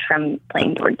banned from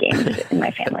playing board games in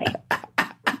my family.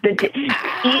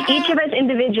 Each of us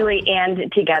individually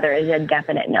and together is a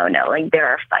definite no-no. Like, there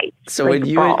are fights. So like when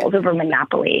you balls over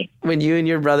Monopoly. When you and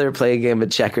your brother play a game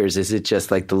of checkers, is it just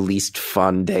like the least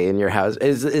fun day in your house?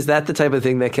 Is that the type of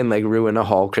thing that can like ruin a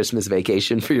whole Christmas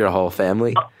vacation for your whole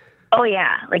family? Oh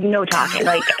yeah, like no talking.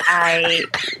 Like I,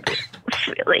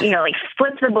 you know, like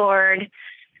flip the board,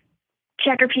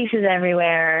 checker pieces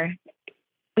everywhere.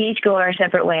 We each go our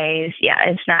separate ways. Yeah,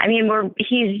 it's not. I mean,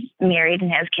 he's married and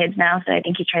has kids now, so I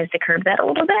think he tries to curb that a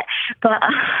little bit, but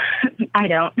I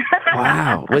don't.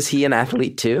 Wow. Was he an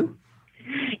athlete too?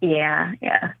 Yeah.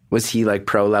 Was he like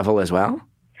pro level as well?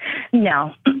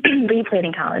 No, but he played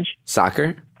in college.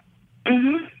 Soccer?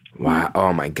 Mm-hmm. Wow.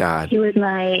 Oh my God. He was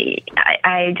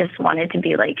I just wanted to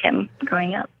be like him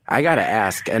growing up. I got to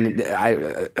ask, and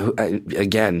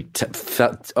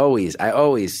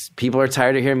people are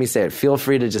tired of hearing me say it. Feel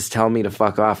free to just tell me to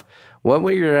fuck off. What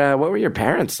were your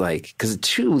parents like? Because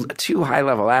two high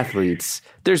level athletes,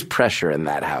 there's pressure in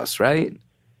that house, right?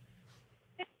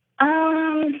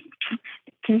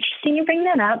 It's interesting you bring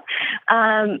that up.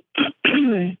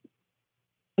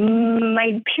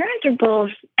 My parents are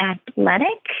both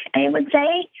athletic, I would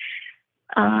say,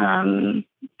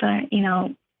 but you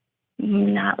know,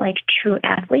 not like true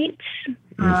athletes.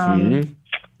 My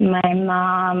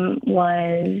mom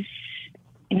was,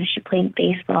 you know, she played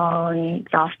baseball and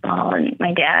softball, and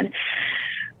my dad,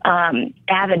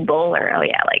 avid bowler. Oh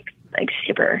yeah, like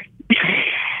super,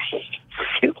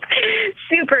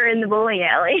 super in the bowling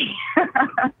alley.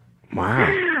 Wow.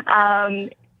 I'm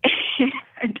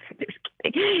just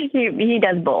kidding. He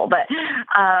does bowl, but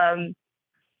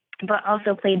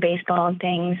also played baseball and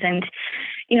things. And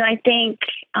you know, I think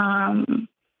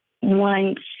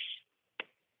once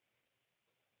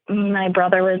my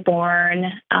brother was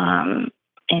born, and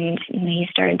you know, he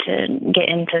started to get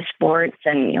into sports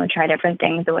and, you know, try different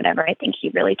things or whatever, I think he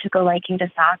really took a liking to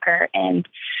soccer. And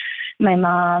my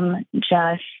mom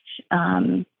just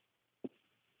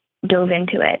dove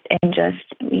into it and just,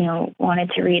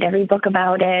 wanted to read every book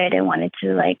about it and wanted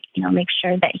to make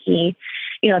sure that he,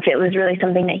 if it was really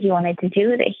something that he wanted to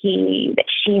do, that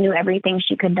she knew everything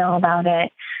she could know about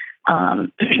it.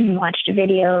 Watched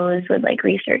videos, would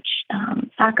research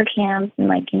soccer camps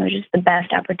and just the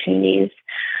best opportunities.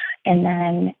 And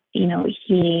then,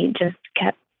 he just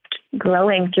kept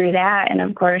growing through that. And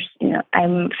of course,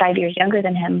 I'm 5 years younger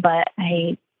than him, but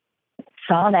I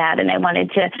saw that and I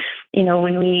wanted to,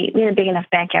 when we had a big enough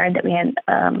backyard that we had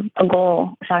a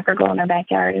soccer goal in our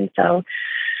backyard. And so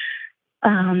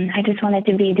I just wanted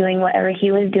to be doing whatever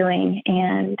he was doing.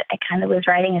 And I kind of was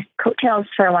riding his coattails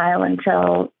for a while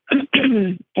until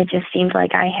it just seemed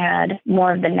like I had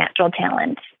more of the natural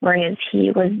talent, whereas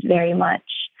he was very much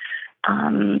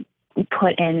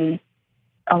put in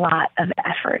a lot of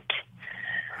effort.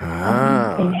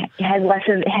 And had less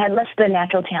of the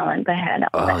natural talent, but had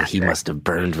all the effort. He must have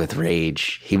burned with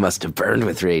rage. He must have burned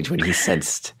with rage when he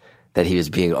sensed that he was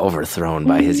being overthrown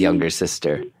by his younger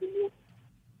sister.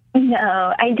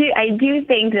 No, I do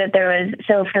think that there was,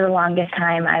 so for the longest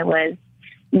time I was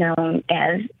known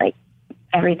as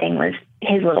everything was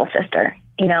his little sister.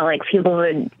 People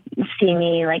would see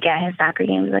me at his soccer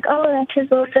games, oh, that's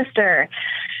his little sister.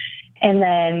 And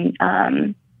then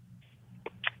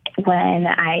when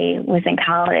I was in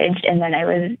college and then I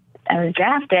was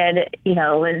drafted,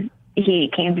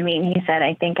 he came to me and he said,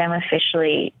 I think I'm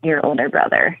officially your older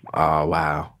brother. Oh,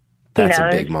 wow. That's a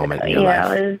big moment in your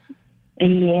life.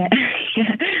 Yeah,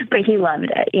 but he loved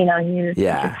it. He was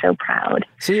just so proud.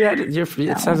 So you had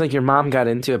it sounds like your mom got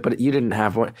into it, but you didn't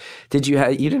have one. You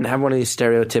didn't have one of these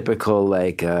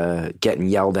stereotypical getting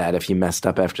yelled at if you messed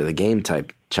up after the game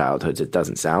type childhoods? It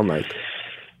doesn't sound like.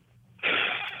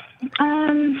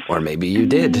 Or maybe you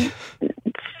did.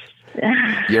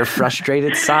 Your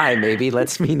frustrated sigh maybe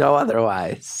lets me know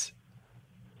otherwise.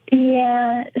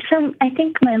 Yeah. So I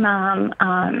think my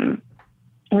mom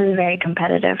was very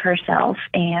competitive herself.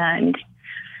 And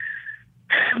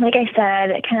like I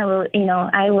said, kind of,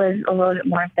 I was a little bit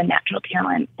more of the natural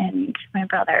talent and my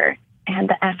brother had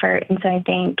the effort. And so I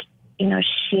think,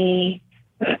 she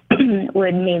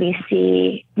would maybe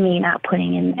see me not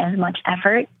putting in as much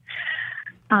effort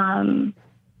and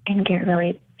get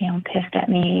really, pissed at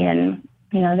me. And,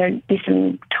 there'd be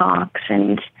some talks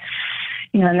and,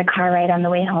 in the car ride on the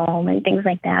way home and things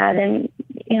like that. And,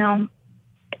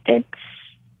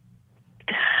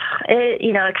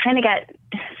 it kind of got,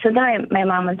 so then my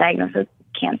mom was diagnosed with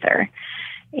cancer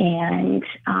and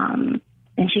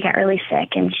she got really sick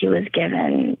and she was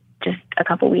given just a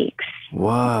couple weeks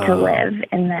to live.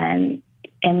 And then,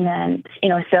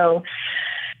 so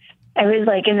I was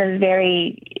in this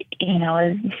very,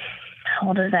 how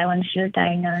old was I when she was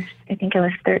diagnosed? I think I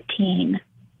was 13.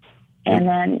 And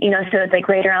then, so it's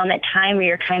right around that time where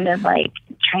you're kind of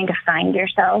trying to find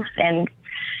yourself and,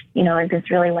 is this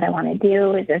really what I want to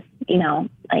do? Is this,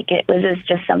 was this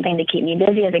just something to keep me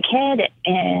busy as a kid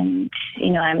and,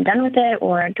 I'm done with it,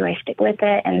 or do I stick with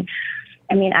it? And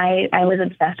I mean, I was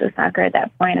obsessed with soccer at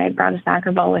that point. I brought a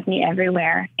soccer ball with me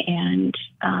everywhere. And,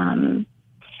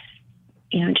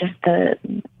 just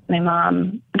my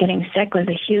mom getting sick was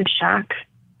a huge shock.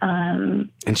 And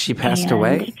she passed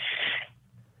away?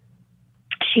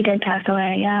 She did pass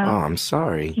away, yeah. Oh, I'm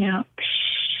sorry.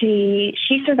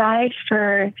 She survived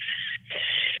for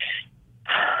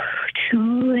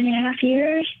 2.5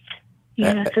 years.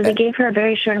 Yeah, so they gave her a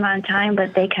very short amount of time,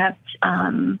 but they kept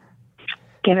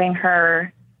giving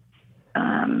her.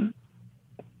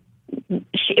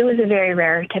 It was a very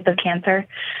rare type of cancer,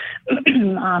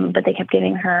 but they kept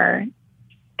giving her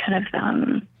kind of.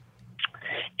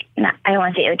 I don't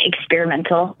want to say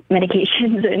experimental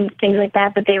medications and things like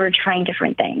that, but they were trying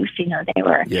different things. They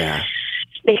were. Yeah.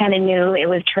 They kind of knew it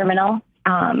was terminal,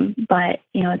 but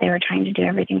they were trying to do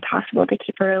everything possible to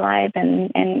keep her alive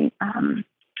and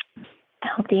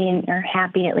healthy or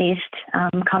happy, at least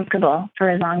comfortable for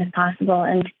as long as possible.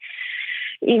 And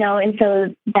and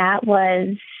so that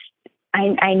was,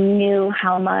 I knew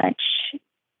how much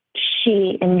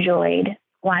she enjoyed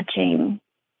watching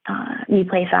me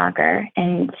play soccer,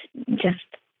 and just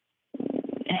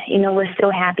was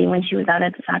so happy when she was out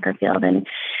at the soccer field and.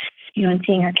 And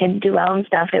seeing her kids do well and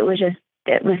stuff, it was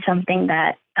something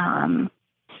that I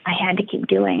had to keep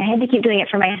doing. I had to keep doing it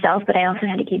for myself, but I also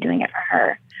had to keep doing it for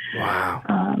her. Wow.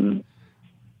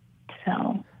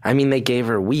 So. I mean, they gave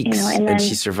her weeks and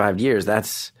she survived years. That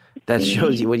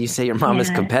shows you, when you say your mom is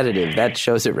competitive, that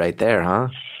shows it right there, huh?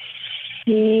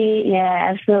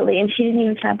 Yeah, absolutely. And she didn't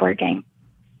even stop working.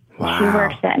 Wow. She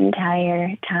worked that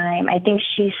entire time. I think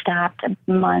she stopped a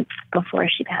month before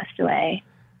she passed away.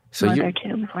 month or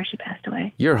two before she passed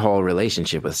away. Your whole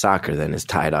relationship with soccer then is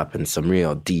tied up in some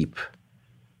real deep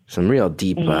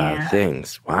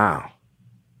things. Wow.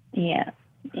 Yeah.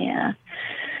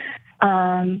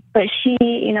 But she,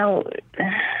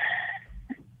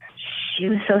 she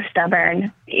was so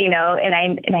stubborn,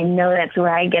 and I know that's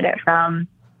where I get it from.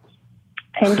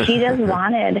 And she just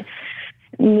wanted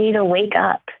me to wake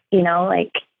up,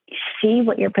 see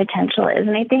what your potential is.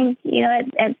 And I think,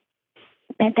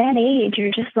 at that age,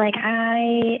 you're just like,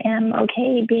 I am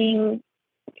okay being,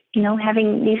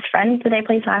 having these friends that I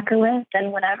play soccer with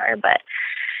and whatever. But,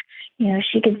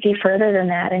 she could see further than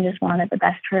that and just wanted the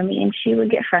best for me. And she would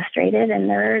get frustrated, and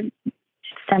there are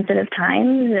sensitive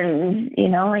times, and,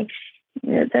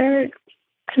 there are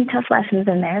some tough lessons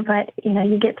in there, but,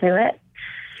 you get through it.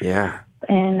 Yeah.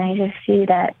 And I just see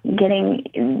that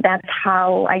that's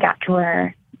how I got to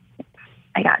where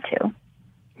I got to.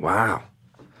 Wow.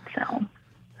 So.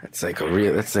 That's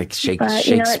like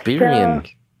Shakespearean.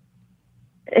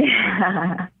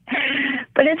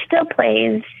 But it still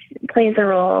plays a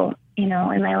role, in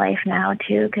my life now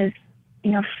too, because,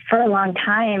 for a long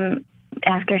time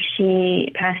after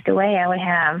she passed away, I would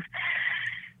have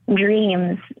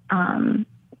dreams,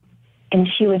 and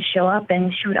she would show up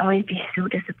and she would always be so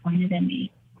disappointed in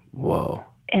me. Whoa.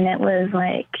 And it was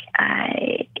like,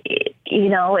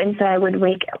 and so I would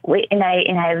wake and I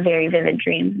have very vivid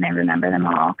dreams, and I remember them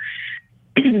all.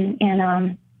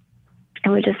 And it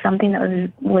was just something that was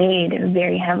weighed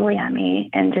very heavily on me,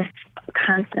 and just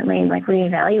constantly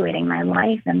reevaluating my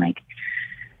life and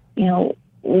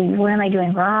what am I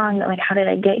doing wrong? How did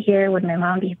I get here? Would my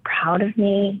mom be proud of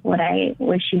me?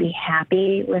 Would she be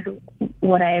happy with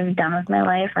what I've done with my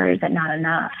life, or is it not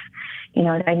enough?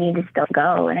 That I need to still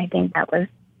go. And I think that was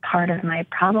part of my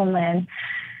problem when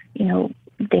the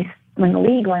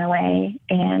league went away,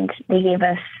 and they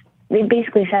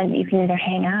basically said you can either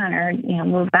hang on or,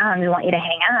 move on. We want you to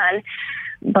hang on.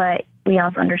 But we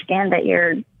also understand that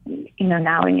you're,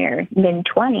 now in your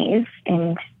mid-20s,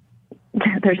 and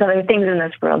there's other things in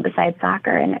this world besides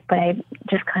soccer. But I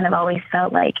just kind of always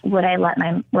felt like, would I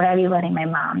be letting my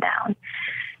mom down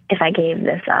if I gave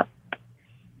this up,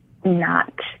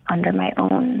 not under my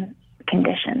own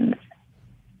conditions?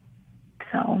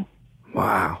 So.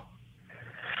 Wow.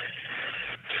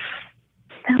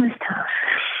 That was tough.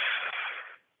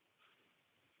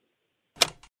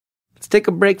 Let's take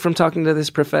a break from talking to this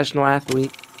professional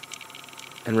athlete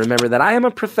and remember that I am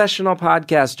a professional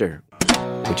podcaster,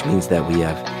 which means that we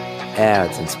have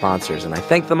ads and sponsors, and I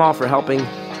thank them all for helping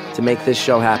to make this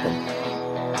show happen.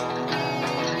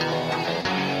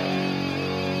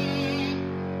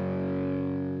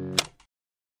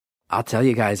 I'll tell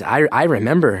you guys, I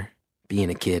remember being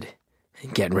a kid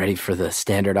and getting ready for the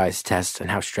standardized test, and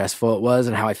how stressful it was,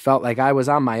 and how I felt like I was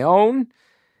on my own,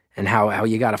 and how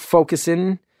you got to focus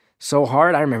in so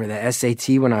hard. I remember the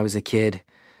SAT when I was a kid.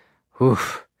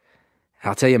 Oof.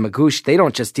 I'll tell you, Magoosh, they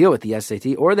don't just deal with the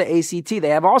SAT or the ACT. They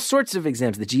have all sorts of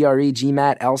exams, the GRE,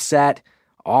 GMAT, LSAT,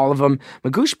 all of them.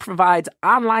 Magoosh provides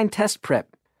online test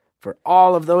prep for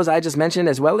all of those I just mentioned,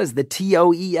 as well as the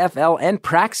TOEFL and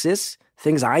Praxis,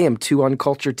 things I am too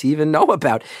uncultured to even know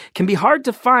about. It can be hard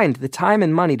to find the time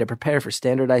and money to prepare for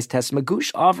standardized tests. Magoosh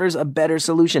offers a better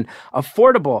solution,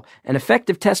 affordable and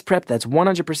effective test prep that's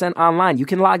 100% online. You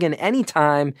can log in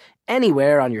anytime,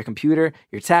 anywhere on your computer,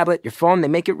 your tablet, your phone. They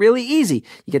make it really easy.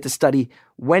 You get to study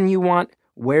when you want,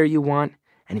 where you want,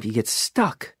 and if you get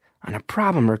stuck on a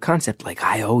problem or concept like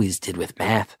I always did with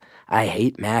math, I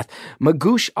hate math,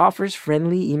 Magoosh offers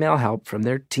friendly email help from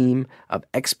their team of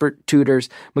expert tutors.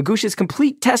 Magoosh's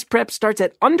complete test prep starts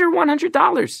at under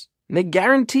 $100. They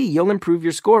guarantee you'll improve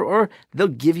your score, or they'll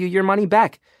give you your money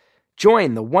back.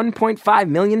 Join the 1.5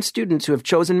 million students who have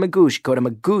chosen Magoosh. Go to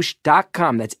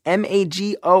magoosh.com. That's MAGOOSH.com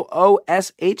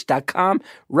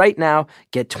right now.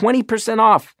 Get 20%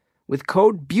 off with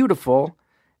code BEAUTIFUL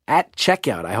at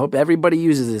checkout. I hope everybody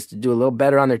uses this to do a little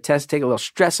better on their test, take a little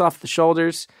stress off the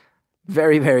shoulders.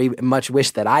 Very, very much wish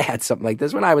that I had something like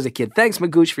this when I was a kid. Thanks,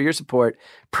 Magoosh, for your support.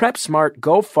 Prep smart,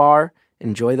 go far,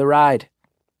 enjoy the ride.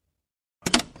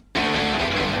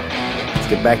 Let's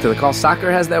get back to the call.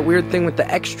 Soccer has that weird thing with the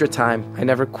extra time. I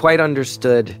never quite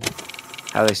understood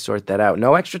how they sort that out.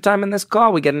 No extra time in this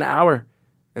call. We get an hour,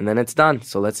 and then it's done.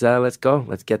 So let's go.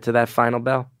 Let's get to that final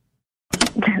bell.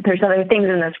 There's other things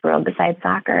in this world besides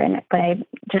soccer, but I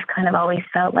just kind of always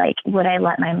felt like, would I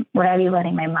be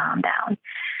letting my mom down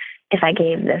if I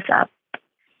gave this up,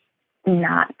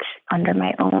 not under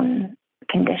my own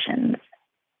conditions?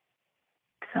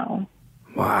 So.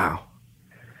 Wow.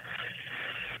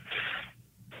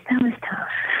 That was tough.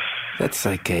 That's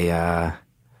like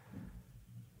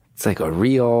It's like a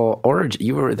real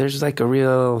origin. There's like a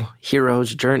real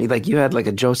hero's journey. Like you had like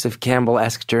a Joseph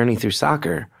Campbell-esque journey through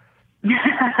soccer. I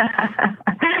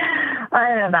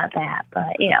don't know about that,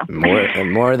 but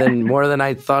more than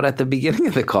I thought at the beginning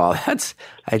of the call.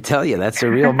 I tell you, that's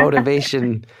a real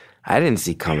motivation I didn't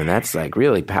see coming. That's like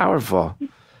really powerful,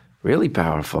 really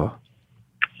powerful.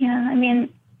 Yeah, I mean,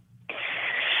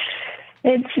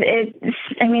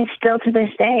 still to this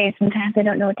day, sometimes I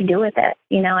don't know what to do with it.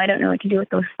 I don't know what to do with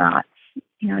those thoughts.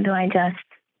 Do I just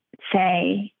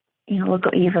say, look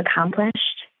what you've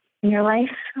accomplished in your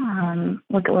life?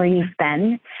 Look at where you've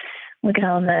been. Look at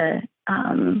all the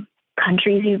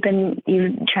countries you've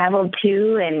traveled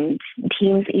to, and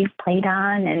teams that you've played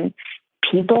on, and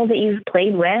people that you've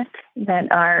played with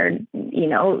that are,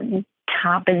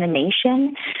 top in the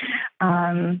nation.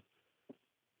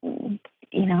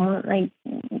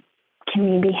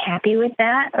 Can you be happy with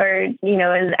that? Or,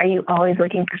 are you always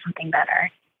looking for something better?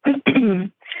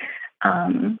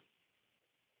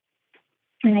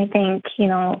 And I think,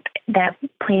 that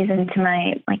plays into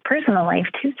my personal life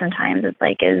too. Sometimes it's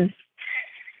like,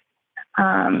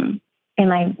 am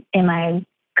I a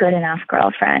good enough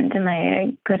girlfriend? Am I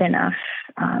a good enough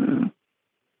stepmom,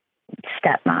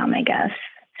 I guess?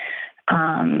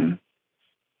 Am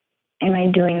I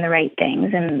doing the right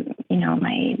things? And,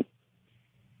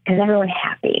 is everyone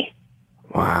happy?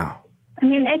 Wow. I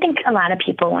mean, I think a lot of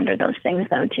people wonder those things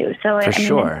though too. So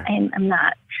sure. I'm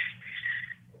not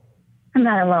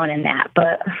alone in that,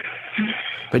 but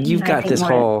you've got this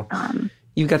whole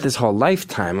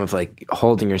lifetime of like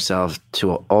holding yourself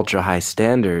to ultra high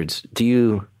standards. Do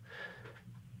you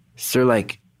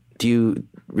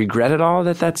regret it all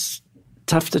that that's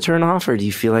tough to turn off, or do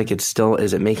you feel like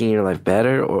is it making your life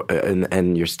better, or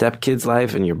and your stepkid's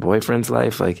life and your boyfriend's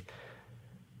life? Like,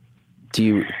 do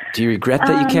you regret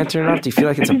that you can't turn it off? Do you feel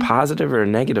like it's a positive or a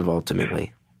negative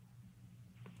ultimately?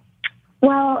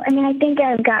 Well, I mean, I think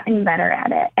I've gotten better at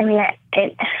it. I mean,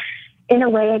 in a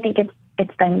way, I think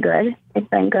it's been good. It's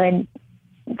been good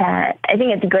that I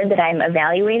think it's good that I'm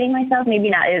evaluating myself. Maybe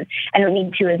not I don't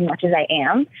need to as much as I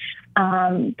am.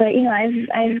 But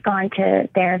I've gone to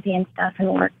therapy and stuff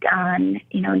and worked on,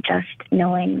 just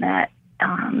knowing that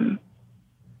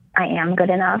I am good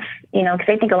enough, because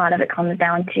I think a lot of it comes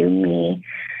down to me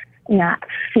not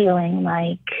feeling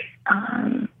like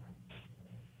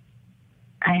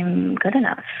I'm good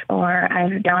enough or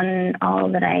I've done all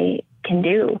that I can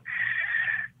do.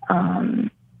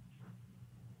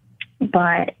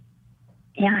 But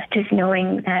yeah, just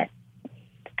knowing that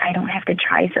I don't have to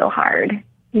try so hard.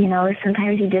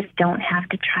 Sometimes you just don't have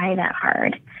to try that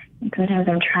hard. And sometimes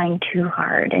I'm trying too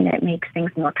hard and it makes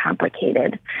things more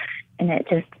complicated, and it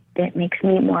makes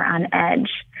me more on edge.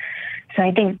 So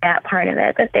I think that part of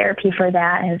it, the therapy for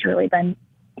that has really been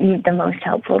the most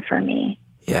helpful for me.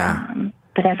 Yeah.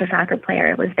 But as a soccer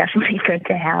player, it was definitely good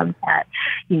to have that.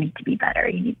 You need to be better.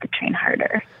 You need to train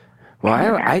harder. Well,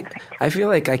 I feel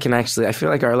like I feel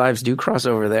like our lives do cross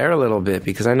over there a little bit,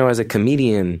 because I know as a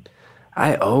comedian,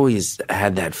 I always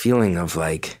had that feeling of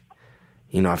like,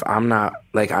 if I'm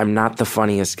not the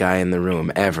funniest guy in the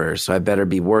room ever, so I better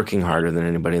be working harder than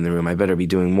anybody in the room. I better be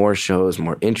doing more shows,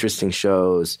 more interesting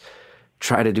shows,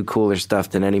 try to do cooler stuff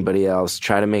than anybody else,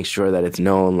 try to make sure that it's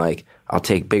known, like I'll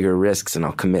take bigger risks and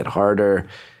I'll commit harder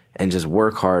and just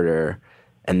work harder.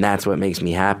 And that's what makes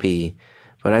me happy.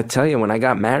 But I tell you, when I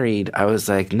got married, I was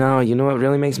like, no, what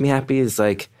really makes me happy is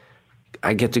like,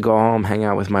 I get to go home, hang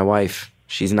out with my wife.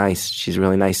 She's nice. She's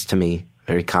really nice to me,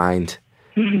 very kind.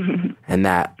 And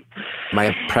that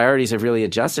my priorities have really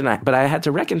adjusted. But I had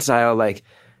to reconcile, like,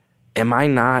 am I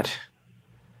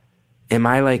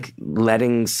like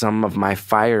letting some of my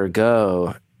fire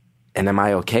go? And am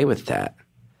I okay with that?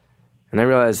 And I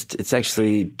realized it's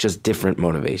actually just different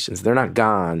motivations. They're not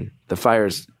gone. The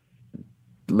fire's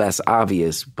less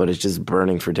obvious, but it's just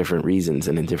burning for different reasons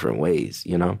and in different ways,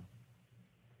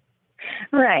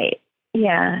 Right.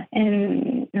 Yeah.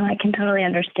 And I can totally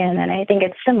understand that. I think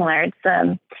it's similar. It's,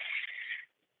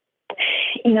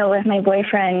 with my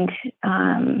boyfriend,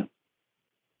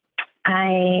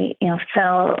 I,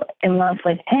 fell in love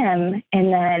with him,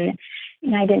 and then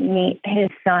I didn't meet his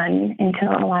son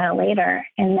until a while later.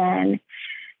 And then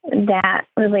that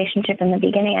relationship in the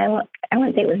beginning, I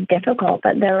wouldn't say it was difficult,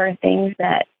 but there were things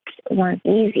that weren't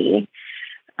easy.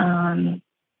 And,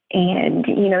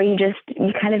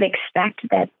 you kind of expect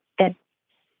that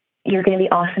you're going to be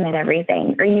awesome at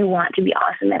everything, or you want to be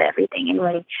awesome at everything. And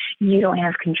when you don't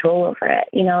have control over it,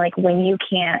 like when you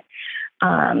can't,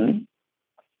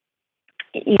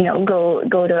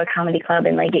 go to a comedy club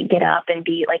and like get up and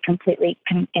be like completely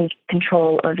in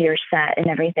control of your set and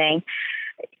everything,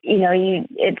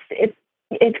 it's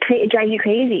it drives you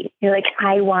crazy. You're like,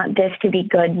 I want this to be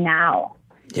good now,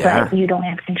 Yeah. but you don't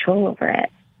have control over it.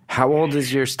 How old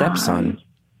is your stepson?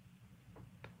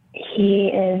 He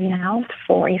is now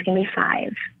 4. He's going to be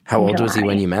 5. How in old was he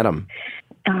July. when you met him?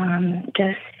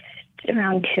 Just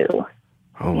around 2. Oh,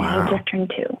 Yeah, wow. he just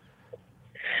turned 2.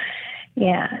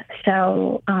 Yeah.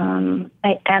 So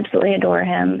I absolutely adore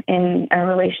him, and our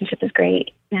relationship is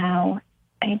great now.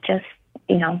 I just,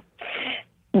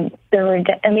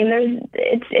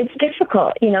 it's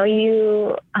difficult.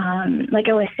 You, like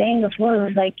I was saying before, it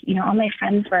was like, all my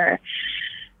friends were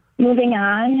moving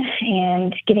on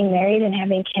and getting married and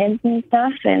having kids and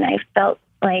stuff. And I felt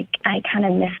like I kind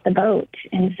of missed the boat.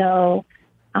 And so,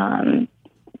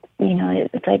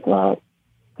 it's like, well,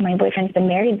 my boyfriend's been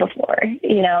married before,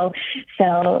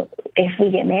 so if we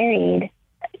get married,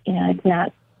 it's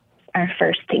not our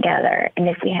first together. And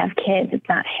if we have kids, it's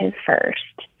not his first.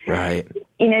 Right.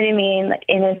 You know what I mean?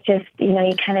 And it's just, you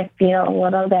kind of feel a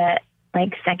little bit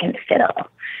like second fiddle.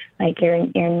 Like you're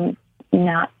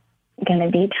not going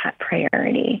to be top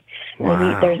priority. Wow.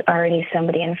 Maybe there's already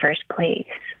somebody in first place,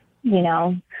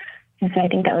 And so I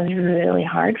think that was really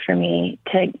hard for me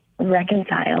to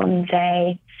reconcile and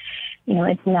say,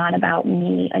 it's not about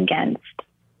me against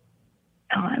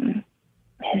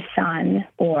his son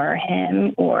or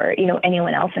him or,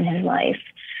 anyone else in his life.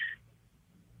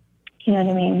 You know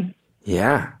what I mean?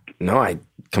 Yeah. No, I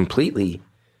completely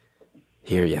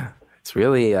hear you. It's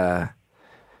really, I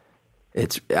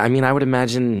would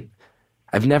imagine,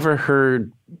 I've never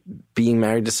heard being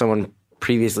married to someone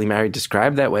previously married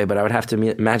described that way, but I would have to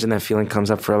imagine that feeling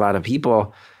comes up for a lot of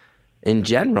people in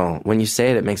general. When you say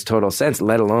it, it makes total sense,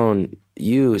 let alone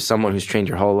you, someone who's trained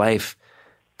your whole life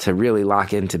to really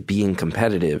lock into being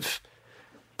competitive,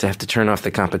 to have to turn off the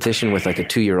competition with like a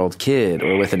 2-year-old kid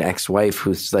or with an ex-wife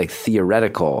who's like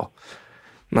theoretical.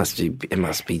 It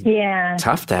must be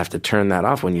tough to have to turn that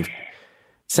off when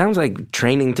sounds like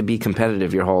training to be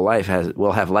competitive your whole life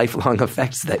will have lifelong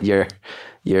effects that you have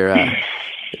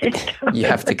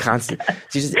to you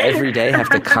just every day have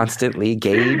to constantly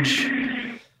gauge.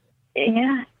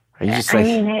 Yeah. Are you just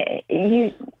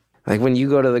like when you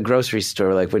go to the grocery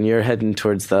store, like when you're heading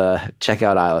towards the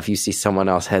checkout aisle, if you see someone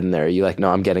else heading there, are you like,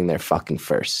 no, I'm getting there fucking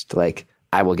first. Like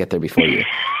I will get there before you.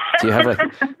 Do you have like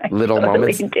little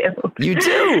moments? Do. You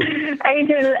do. I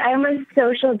do. I'm a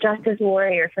social justice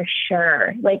warrior for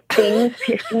sure. Like things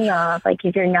piss me off. Like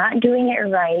if you're not doing it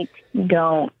right,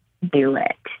 don't do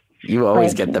it. You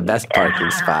always get the best parking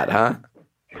spot, huh?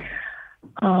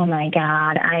 Oh my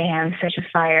God. I have such a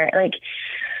fire. Like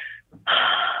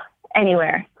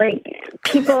anywhere. Like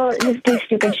people just do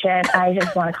stupid shit. I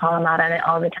just want to call them out on it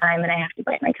all the time and I have to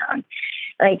bite my tongue.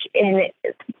 Like, and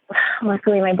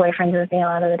luckily my boyfriend's with me a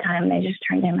lot of the time and I just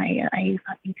turned to him, are you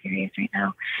fucking serious right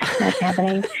now? That's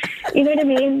happening. You know what I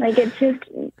mean? Like it's just,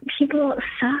 people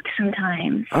suck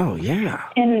sometimes. Oh yeah.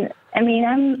 And I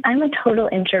mean, I'm a total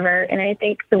introvert and I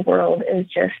think the world is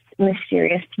just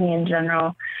mysterious to me in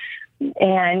general.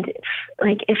 And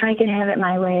like, if I could have it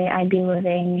my way, I'd be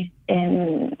living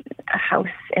in a house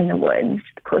in the woods,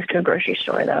 close to a grocery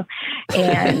store, though.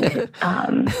 And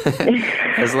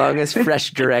as long as fresh,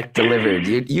 direct delivered,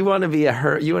 you want to be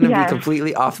be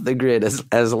completely off the grid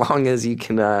as long as you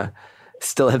can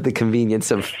still have the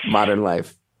convenience of modern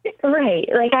life. Right.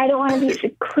 Like I don't want to be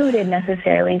secluded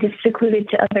necessarily, just secluded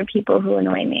to other people who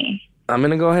annoy me. I'm going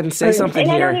to go ahead and say something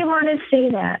here. And I don't even want to say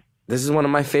that. This is one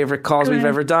of my favorite calls we've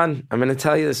ever done. I'm going to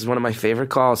tell you, this is one of my favorite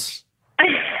calls.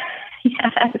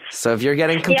 Yes. So if you're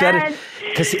getting competitive,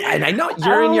 and I know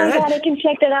you're in your head. Oh my God, I can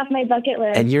check that off my bucket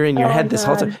list. And you're in your head this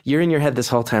whole time. You're in your head this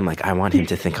whole time like, I want him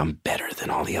to think I'm better than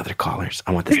all the other callers.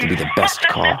 I want this to be the best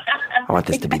call. I want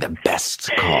this to be the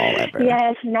best call ever.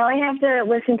 Yes. Now I have to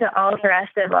listen to all the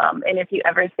rest of them. And if you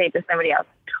ever say it to somebody else,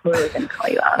 I'm totally going to call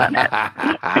you out on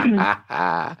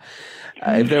it.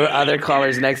 If there were other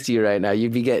callers next to you right now,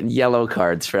 you'd be getting yellow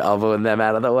cards for elbowing them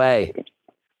out of the way.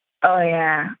 Oh,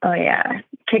 yeah. Oh, yeah.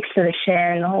 Kicks to the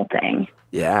shin, the whole thing.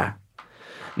 Yeah.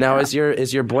 Now, is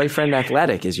your boyfriend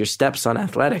athletic? Is your stepson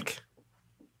athletic?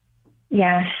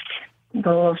 Yes.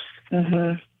 Both.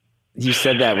 Mm-hmm. You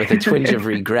said that with a twinge of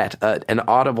regret, an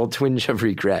audible twinge of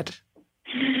regret.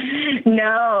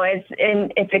 No,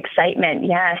 it's excitement.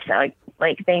 Yes.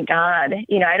 Like, thank God.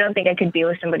 I don't think I could be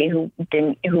with somebody who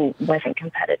wasn't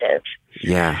competitive.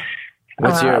 Yeah.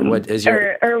 Wasn't at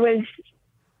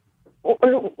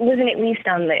least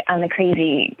on the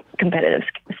crazy competitive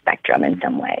spectrum in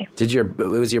some way.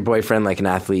 Was your boyfriend like an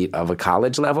athlete of a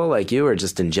college level like you, or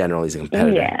just in general he's a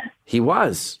competitor? Yeah. He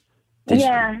was?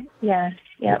 Yes.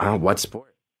 Yep. What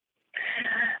sport?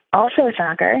 Also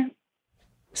soccer.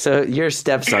 So your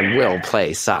stepson will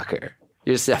play soccer.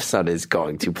 Your stepson is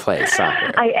going to play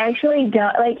soccer. I actually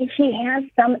don't, like, he has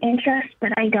some interest,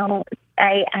 but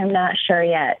I'm not sure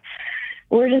yet.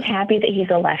 We're just happy that he's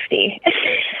a lefty.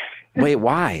 Wait,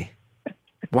 why?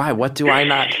 Why? What do I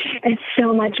not? It's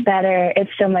so much better.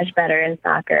 It's so much better in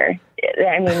soccer.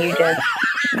 I mean, you just,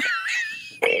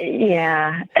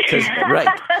 yeah. Right.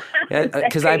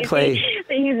 Because I play.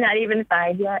 He's not even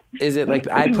 5 yet. Is it like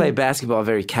I play basketball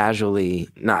very casually?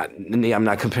 I'm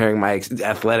not comparing my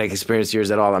athletic experience to yours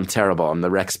at all. I'm terrible. I'm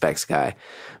the rec specs guy.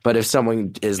 But if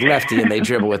someone is lefty and they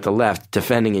dribble with the left,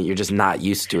 defending it, you're just not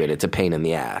used to it. It's a pain in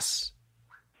the ass.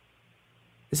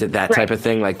 Is it that type of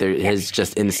thing? Like his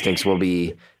just instincts will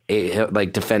be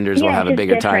like defenders will have a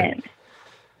bigger time.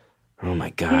 Oh my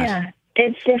God. Yeah.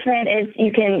 It's different.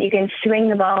 You can swing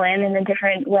the ball in a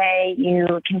different way.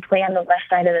 You can play on the left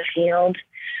side of the field.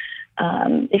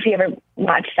 If you ever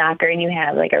watch soccer and you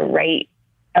have like a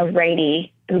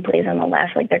righty who plays on the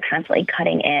left, like they're constantly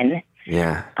cutting in.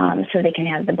 Yeah. So they can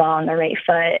have the ball on the right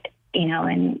foot,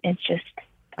 and it's just.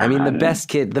 I mean, the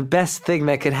best thing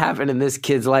that could happen in this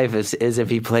kid's life is if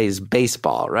he plays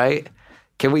baseball, right?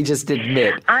 Can we just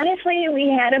admit? Honestly, we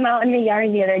had him out in the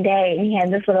yard the other day, and he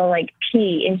had this little, like,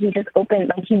 tee, and he just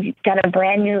opened, like, he got a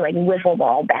brand new, like, wiffle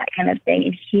ball bat kind of thing,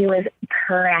 and he was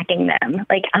cracking them,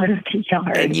 like, out of the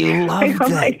yard. And you loved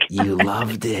it. You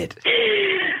loved it.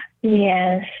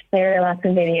 Yes, there were lots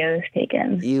of videos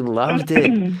taken. You loved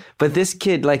it. But this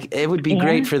kid, like, it would be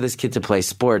great for this kid to play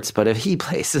sports, but if he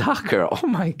plays soccer, oh,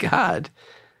 my God.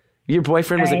 Your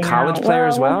boyfriend was a college player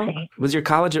as well? Was your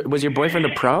boyfriend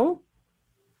a pro?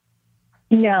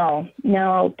 No,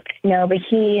 but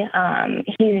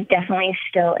he's definitely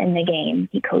still in the game.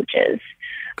 He coaches.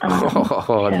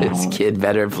 This kid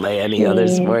better play any other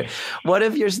sport. What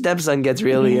if your stepson gets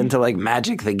really into like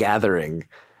Magic the Gathering?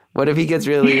 What if he gets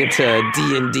really into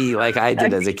D&D like I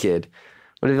did as a kid?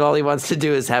 What if all he wants to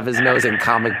do is have his nose in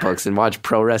comic books and watch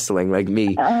pro wrestling like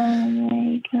me? Oh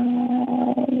my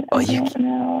God. I don't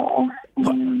know.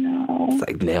 It's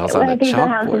like nails on a chalkboard. I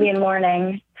have to be in the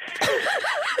morning.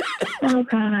 Oh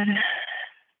God.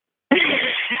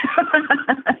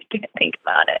 I can't think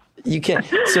about it. You can't.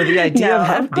 So the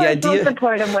idea We'll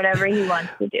support him whatever he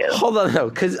wants to do. Hold on, though,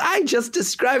 because I just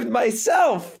described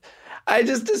myself.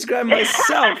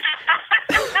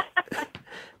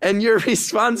 And your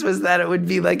response was that it would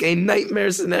be like a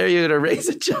nightmare scenario to raise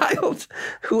a child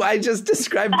who I just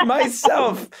described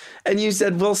myself. And you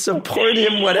said, we'll support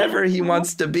him whatever he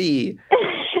wants to be.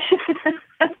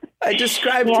 I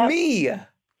described me.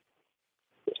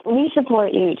 We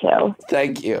support you, too.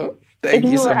 Thank you. If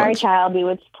you so were our much. child, we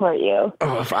would support you.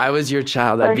 Oh, if I was your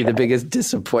child, that'd be the biggest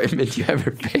disappointment you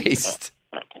ever faced.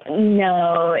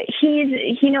 No,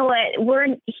 you know what?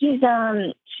 He's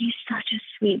such a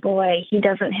sweet boy. He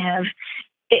doesn't have,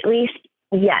 at least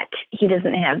yet, he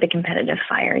doesn't have the competitive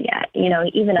fire yet.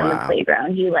 Even on the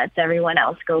playground, he lets everyone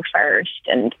else go first.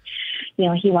 And,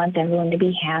 he wants everyone to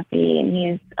be happy.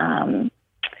 And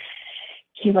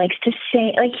he likes to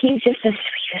sing. Like, he's just the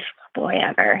sweetest boy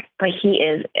ever. But he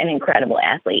is an incredible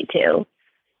athlete, too.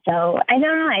 So, I don't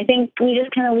know. I think we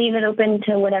just kind of leave it open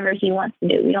to whatever he wants to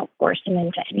do. We don't force him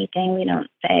into anything. We don't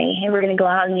say, hey, we're going to go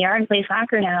out in the yard and play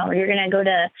soccer now, or you're going to go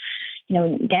to,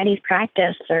 daddy's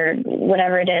practice or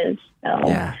whatever it is. So,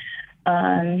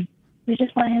 we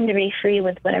just want him to be free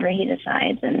with whatever he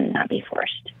decides and not be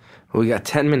forced. Well, we got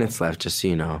 10 minutes left, just so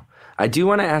you know. I do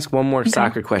want to ask one more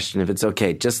soccer question, if it's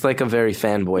okay, just like a very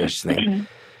fanboyish thing.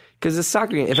 Because a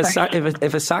soccer game,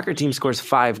 if a soccer team scores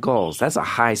 5 goals, that's a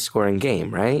high-scoring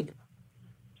game, right?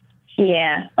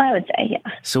 Yeah, I would say,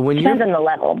 yeah. So when depends on the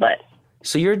level, but...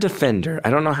 So you're a defender. I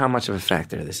don't know how much of a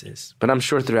factor this is, but I'm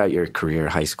sure throughout your career,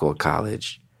 high school,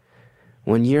 college,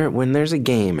 when there's a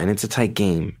game and it's a tight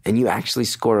game and you actually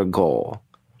score a goal,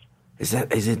 is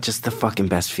it just the fucking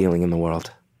best feeling in the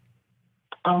world?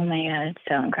 Oh my God, it's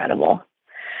so incredible.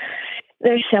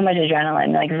 There's so much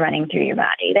adrenaline like running through your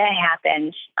body. That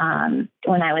happened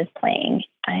when I was playing,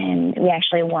 and we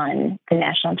actually won the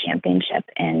national championship.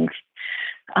 And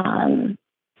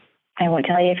I won't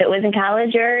tell you if it was in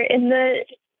college or in the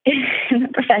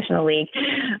professional league,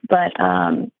 but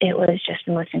it was just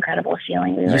the most incredible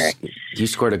feeling. You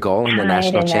scored a goal in the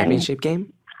national championship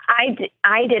game? I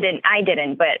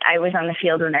didn't, but I was on the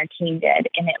field when our team did,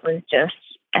 and it was just,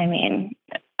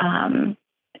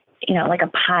 like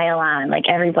a pile on, like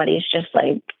everybody's just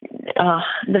like,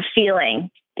 the feeling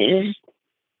is,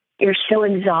 you're so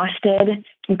exhausted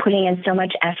and putting in so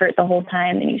much effort the whole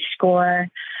time, and you score.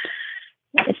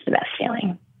 It's the best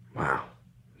feeling. Wow.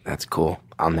 That's cool.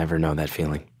 I'll never know that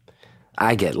feeling.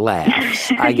 I get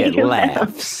laughs. I get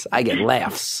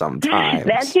laughs sometimes.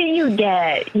 That's what you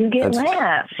get. You get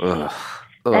laughs. Ugh.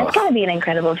 That's got to be an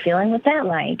incredible feeling. What's that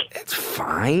like? It's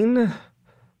fine.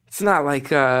 It's not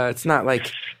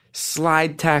like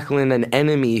slide tackling an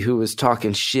enemy who was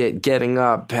talking shit, getting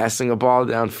up, passing a ball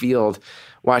downfield,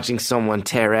 watching someone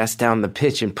tear ass down the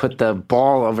pitch and put the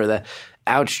ball over the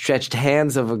outstretched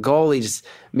hands of a goalie just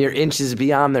mere inches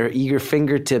beyond their eager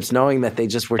fingertips, knowing that they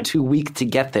just were too weak to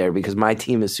get there because my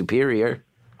team is superior.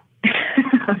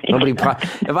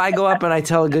 If I go up and I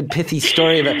tell a good pithy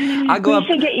story about, we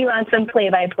should get you on some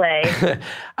play-by-play.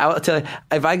 I will tell you,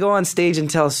 if I go on stage and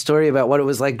tell a story about what it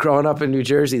was like growing up in New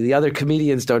Jersey, the other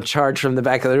comedians don't charge from the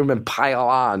back of the room and pile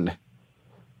on.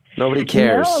 Nobody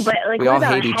cares. No, but we all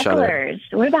hate each other.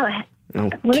 What about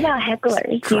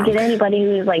hecklers? Do you get anybody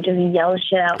who like just yells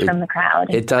shit out from the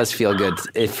crowd? It does feel good.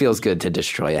 It feels good to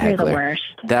destroy a heckler. You're the worst.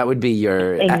 That would be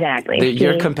your exactly.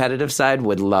 Your competitive side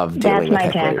would love dealing with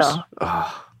hecklers. That's my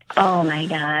tackle. Oh my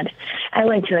God. I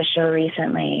went to a show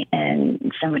recently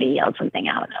and somebody yelled something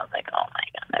out and I was like, oh my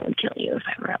God, I would kill you if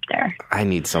I were up there. I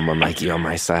need someone like you on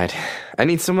my side. I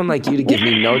need someone like you to give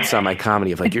me notes on my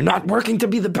comedy of like, you're not working to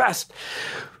be the best.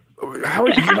 How are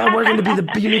you not working to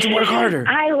be you need to work harder.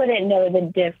 I wouldn't know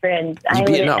the difference.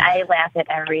 I laugh at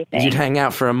everything. You'd hang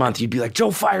out for a month. You'd be like,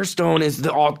 Joe Firestone is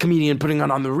the alt comedian putting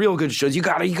on the real good shows. You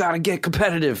gotta get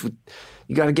competitive.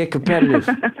 You gotta get competitive.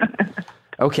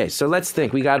 Okay, so let's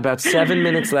think. We got about 7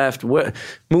 minutes left.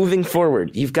 Moving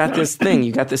forward, you've got this thing.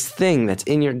 You got this thing that's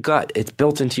in your gut. It's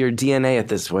built into your DNA at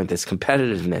this point, this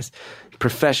competitiveness,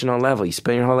 professional level. You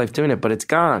spend your whole life doing it, but it's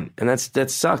gone. And that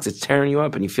sucks. It's tearing you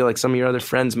up, and you feel like some of your other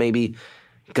friends maybe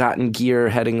got in gear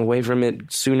heading away from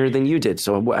it sooner than you did.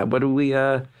 So what do we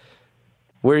where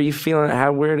are you feeling?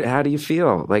 How do you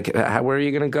feel? Like, where are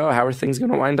you going to go? How are things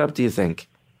going to wind up, do you think?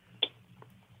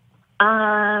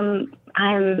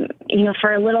 I'm,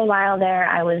 for a little while there,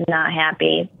 I was not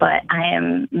happy, but I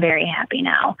am very happy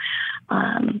now.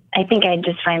 I think I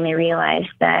just finally realized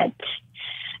that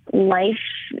life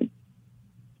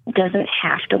doesn't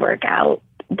have to work out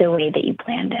the way that you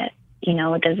planned it.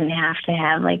 It doesn't have to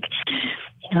have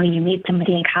you meet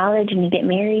somebody in college and you get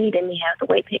married and you have the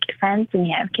white picket fence and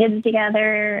you have kids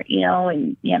together,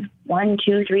 and you have 1,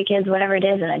 2, 3 kids, whatever it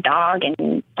is, and a dog,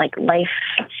 and like life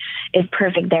is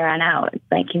perfect there on out. It's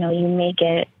like, you make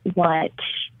it what's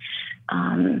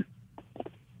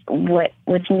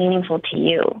meaningful to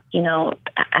you.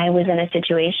 I was in a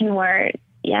situation where,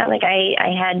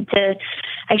 I had to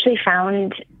actually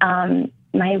found,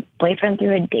 my boyfriend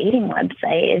through a dating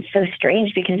website. It's so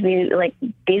strange because we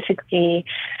basically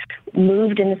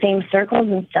moved in the same circles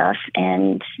and stuff.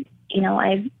 And,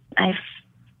 I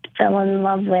fell in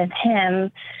love with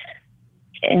him.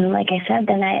 And like I said,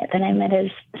 then I met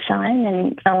his son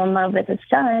and fell in love with his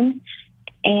son.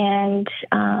 And,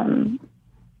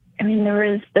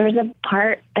 there was a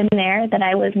part in there that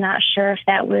I was not sure if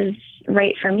that was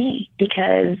right for me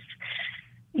because,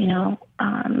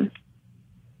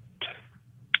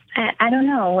 I don't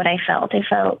know what I felt. I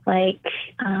felt like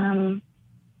I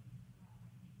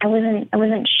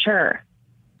wasn't sure.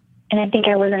 And I think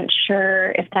I wasn't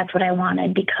sure if that's what I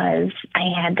wanted because I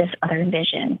had this other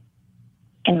vision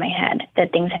in my head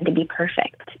that things had to be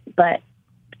perfect, but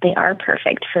they are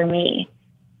perfect for me.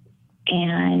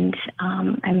 And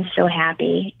I'm so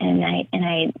happy, and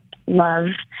I love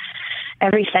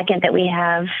every second that we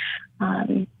have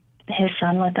his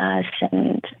son with us,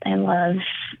 and I love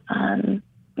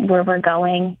where we're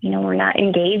going. We're not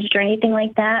engaged or anything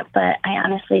like that, but I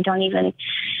honestly don't even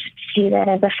see that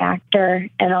as a factor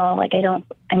at all. Like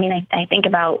I think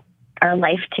about our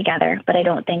life together, but I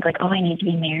don't think like, oh, I need to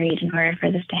be married in order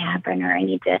for this to happen, or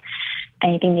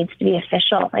anything needs to be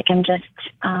official. Like I'm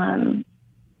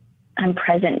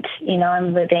present,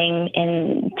 I'm living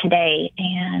in today,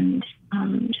 and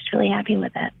I'm just really happy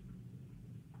with it.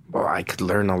 Well, I could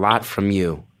learn a lot from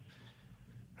you.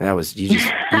 That was, you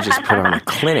just put on a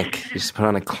clinic. You just put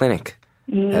on a clinic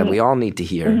that we all need to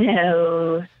hear.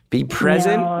 No. Be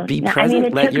present. No. Be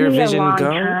present. Let your vision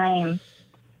go. Time.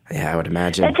 Yeah, I would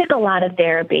imagine. That took a lot of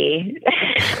therapy.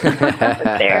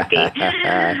 Therapy.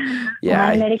 Yeah. A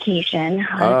lot of medication.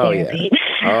 Therapy.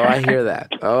 Yeah. I hear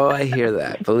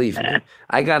that. Believe me.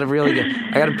 I got a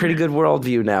pretty good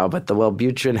worldview now, but the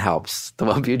Wellbutrin helps. The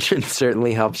Wellbutrin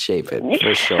certainly helps shape it,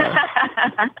 for sure.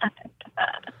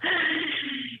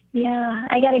 Yeah,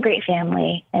 I got a great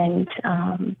family and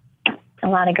a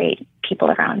lot of great people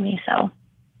around me. So,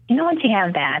 once you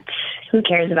have that, who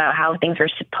cares about how things are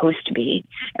supposed to be?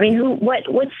 I mean,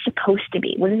 what's supposed to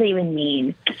be? What does it even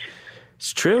mean?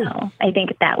 It's true. So I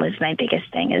think that was my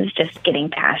biggest thing, is just getting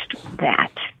past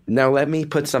that. Now, let me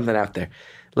put something out there.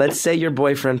 Let's say your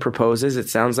boyfriend proposes. It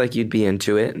sounds like you'd be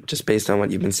into it, just based on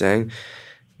what you've been saying.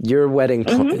 Your wedding,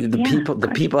 Mm-hmm. the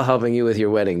people helping you with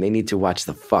your wedding, they need to watch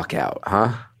the fuck out,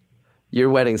 huh? Your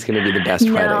wedding's going to be the best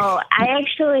wedding.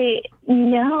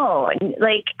 No,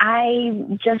 like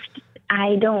I'd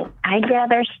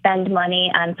rather spend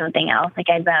money on something else. Like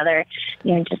I'd rather,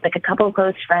 just like a couple of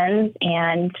close friends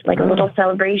and like a little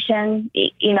celebration,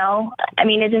 I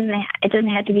mean, it doesn't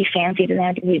have to be fancy. It doesn't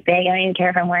have to be big. I don't even care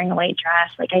if I'm wearing a white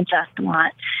dress. Like I just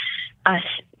want us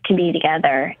to be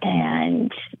together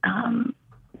and,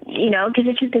 cause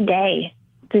it's just a day.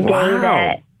 It's a day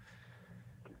that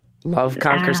love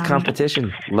conquers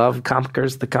competition. Love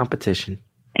conquers the competition.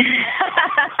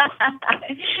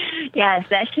 Yes,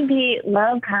 that should be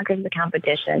Love Conquers the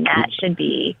Competition. That should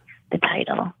be the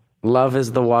title. Love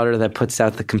is the water that puts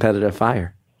out the competitive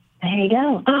fire. There you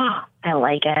go. Oh, I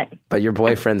like it. But your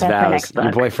boyfriend's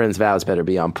vows better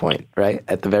be on point, right?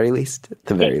 At the very least. At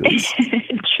the very least.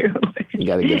 True. You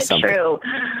got to give something. True.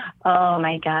 Oh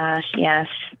my gosh, yes.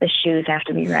 The shoes have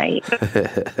to be right.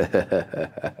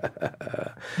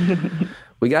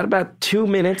 We got about 2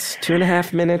 minutes,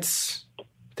 2.5 minutes.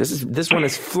 This one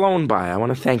has flown by. I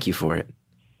want to thank you for it.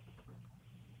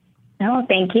 No,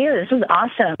 thank you. This was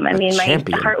awesome. I mean,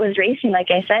 champion. My heart was racing, like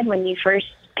I said, when you first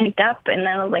picked up, and then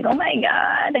I was like, oh my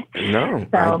God. No,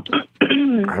 so,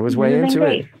 I was way into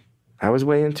it. I was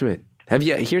way into it.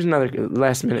 Here's another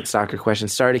last minute soccer question.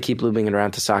 Sorry to keep looping it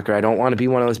around to soccer. I don't want to be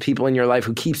one of those people in your life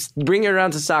who keeps bringing it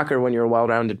around to soccer when you're a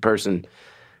well-rounded person.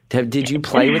 Did you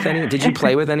play with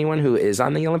anyone who is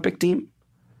on the Olympic team?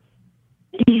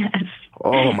 Yes.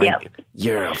 Oh my! Yep.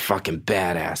 You're a fucking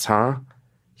badass, huh?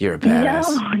 You're a badass.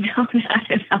 No,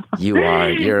 not at all. You are.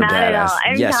 You're a not badass.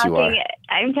 Yes, you are.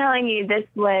 I'm telling you, this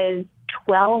was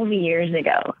 12 years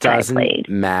ago. Doesn't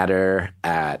matter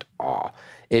at all.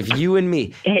 If you and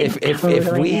me, if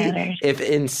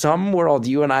in some world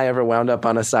you and I ever wound up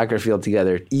on a soccer field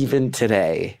together, even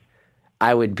today,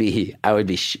 I would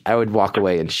walk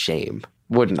away in shame,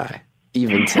 wouldn't I?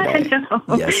 Even today. No.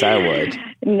 Yes, I would.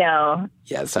 No.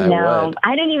 Yes, I would.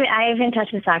 I haven't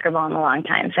touched a soccer ball in a long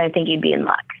time, so I think you'd be in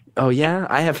luck. Oh, yeah?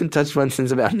 I haven't touched one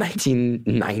since about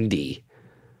 1990.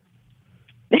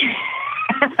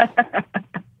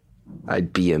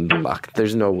 I'd be in luck.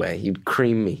 There's no way. You'd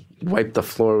cream me. You'd wipe the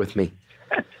floor with me.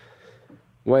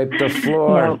 Wipe the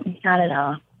floor. No, not at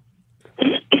all.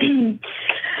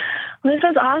 Well, this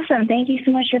was awesome. Thank you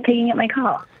so much for picking up my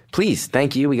call. Please,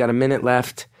 thank you. We got a minute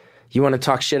left. You want to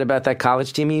talk shit about that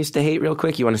college team you used to hate real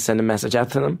quick? You want to send a message out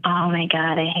to them? Oh my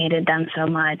God, I hated them so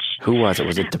much. Who was it?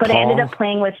 Was it DePaul? But I ended up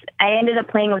playing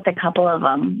with a couple of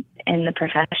them in the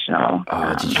professional.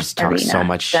 Did you just talk arena. so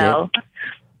much shit? Oh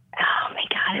my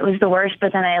God, it was the worst.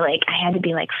 But then I had to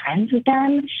be like friends with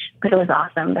them, but it was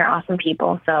awesome. They're awesome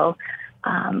people. So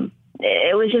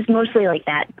it was just mostly like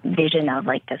that vision of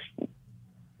like this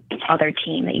other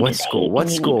team that you What just school? hate. What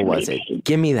school was it?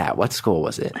 Give me that. What school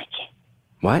was it?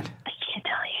 What? I can't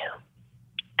tell you.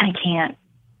 I can't.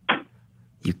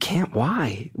 You can't?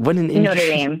 Why? What an Notre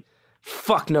Dame.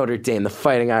 Fuck Notre Dame, the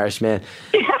Fighting Irish, man.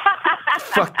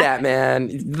 Fuck that, man.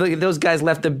 Look, those guys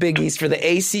left the Big East for the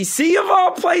ACC of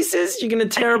all places. You're going to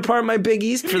tear apart my Big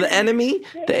East for the enemy,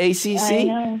 the ACC?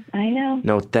 I know.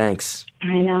 No, thanks.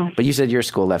 I know. But you said your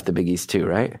school left the Big East too,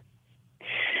 right?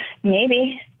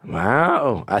 Maybe.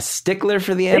 Wow. A stickler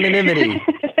for the anonymity.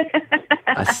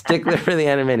 A stickler for the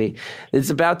anonymity. It's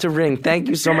about to ring. Thank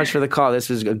you so much for the call. This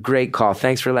was a great call.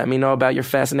 Thanks for letting me know about your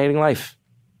fascinating life.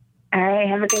 All right.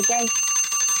 Have a good day.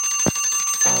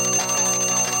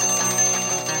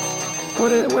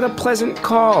 What a pleasant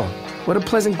call. What a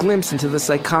pleasant glimpse into the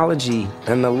psychology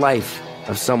and the life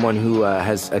of someone who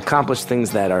has accomplished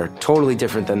things that are totally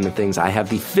different than the things I have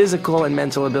the physical and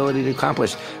mental ability to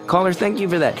accomplish. Caller, thank you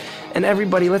for that. And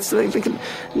everybody, let's think.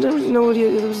 There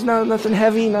was nothing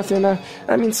heavy,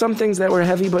 nothing. Some things that were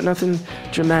heavy, but nothing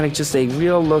dramatic. Just a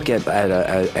real look at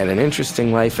an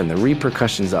interesting life and the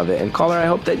repercussions of it. And caller, I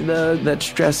hope that that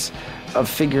stress of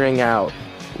figuring out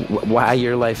why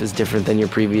your life is different than your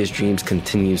previous dreams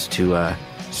continues to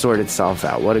sort itself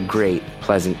out. What a great,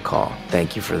 pleasant call.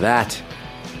 Thank you for that.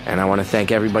 And I want to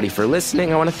thank everybody for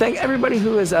listening. I want to thank everybody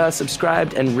who has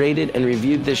subscribed and rated and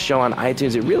reviewed this show on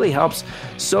iTunes. It really helps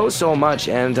so much.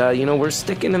 And, we're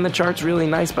sticking in the charts really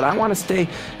nice, but I want to stay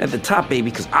at the top, baby,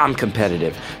 because I'm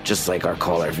competitive, just like our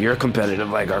caller. If you're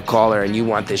competitive like our caller and you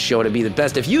want this show to be the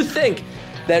best, if you think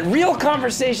that real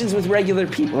conversations with regular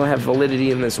people have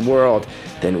validity in this world,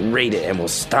 then rate it and we'll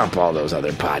stomp all those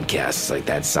other podcasts like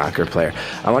that soccer player.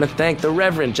 I want to thank the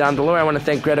Reverend John Delore. I want to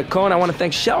thank Greta Cohn. I want to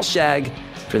thank Shell Shag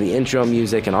for the intro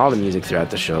music and all the music throughout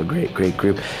the show. Great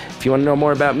group. If you want to know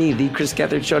more about me,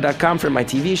 thechrisgethardshow.com for my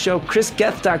TV show,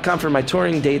 chrisgeth.com for my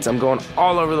touring dates. I'm going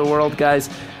all over the world, guys.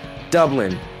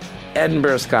 Dublin,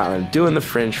 Edinburgh, Scotland, doing the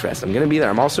Fringe Fest. I'm going to be there.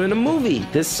 I'm also in a movie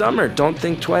this summer, Don't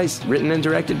Think Twice, written and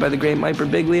directed by the great Mike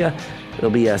Birbiglia. It'll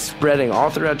be spreading all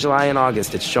throughout July and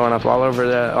August. It's showing up all over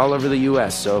the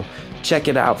U.S., so check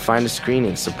it out. Find a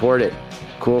screening. Support it.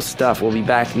 Cool stuff. We'll be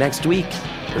back next week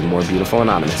with more Beautiful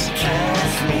Anonymous.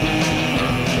 Kiss me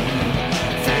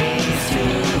face to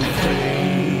face.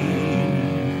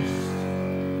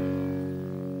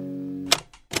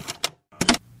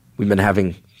 We've been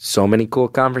having so many cool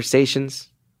conversations,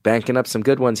 banking up some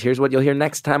good ones. Here's what you'll hear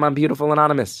next time on Beautiful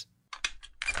Anonymous.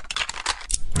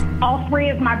 All three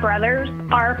of my brothers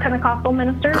are Pentecostal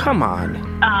ministers. Come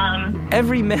on.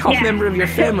 Every male member of your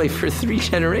family for 3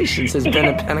 generations has been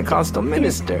a Pentecostal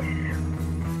minister.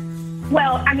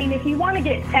 Well, I mean, if you want to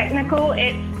get technical,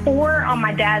 it's 4 on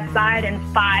my dad's side and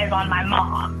 5 on my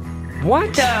mom.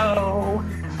 What? So,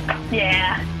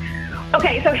 yeah.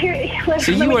 Okay, so here, So let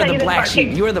you me are tell the you this black part.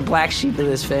 sheep. You are the black sheep of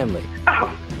this family.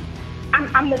 Oh,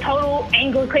 I'm the total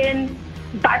Anglican,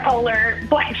 bipolar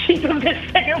black sheep of this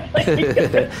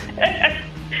family.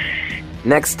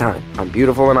 Next time on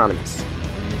Beautiful Anonymous.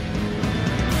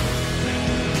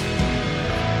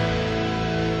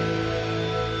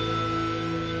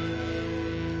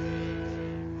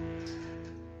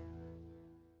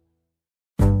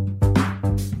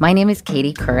 My name is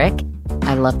Katie Couric.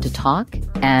 I love to talk,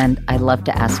 and I love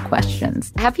to ask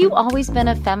questions. Have you always been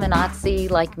a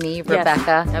feminazi like me,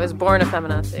 Rebecca? Yes, I was born a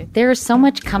feminazi. There is so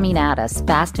much coming at us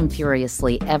fast and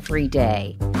furiously every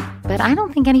day, but I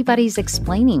don't think anybody's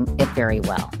explaining it very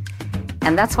well.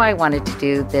 And that's why I wanted to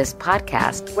do this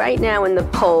podcast. Right now in the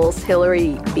polls,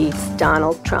 Hillary beats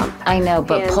Donald Trump. I know,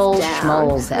 but Hands polls down.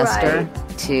 schmoles, Esther,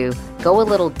 Right. to go a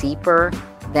little deeper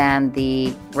than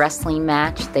the wrestling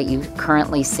match that you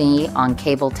currently see on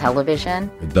cable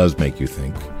television. It does make you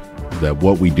think that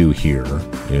what we do here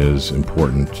is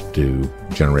important to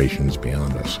generations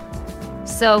beyond us.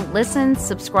 So listen,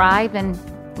 subscribe, and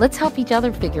let's help each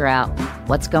other figure out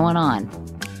what's going on.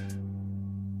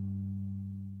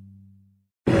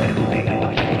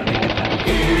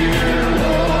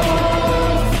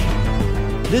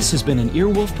 This has been an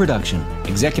Earwolf production,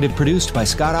 executive produced by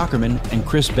Scott Aukerman and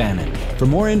Chris Bannon. For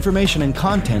more information and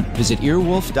content, visit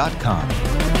earwolf.com.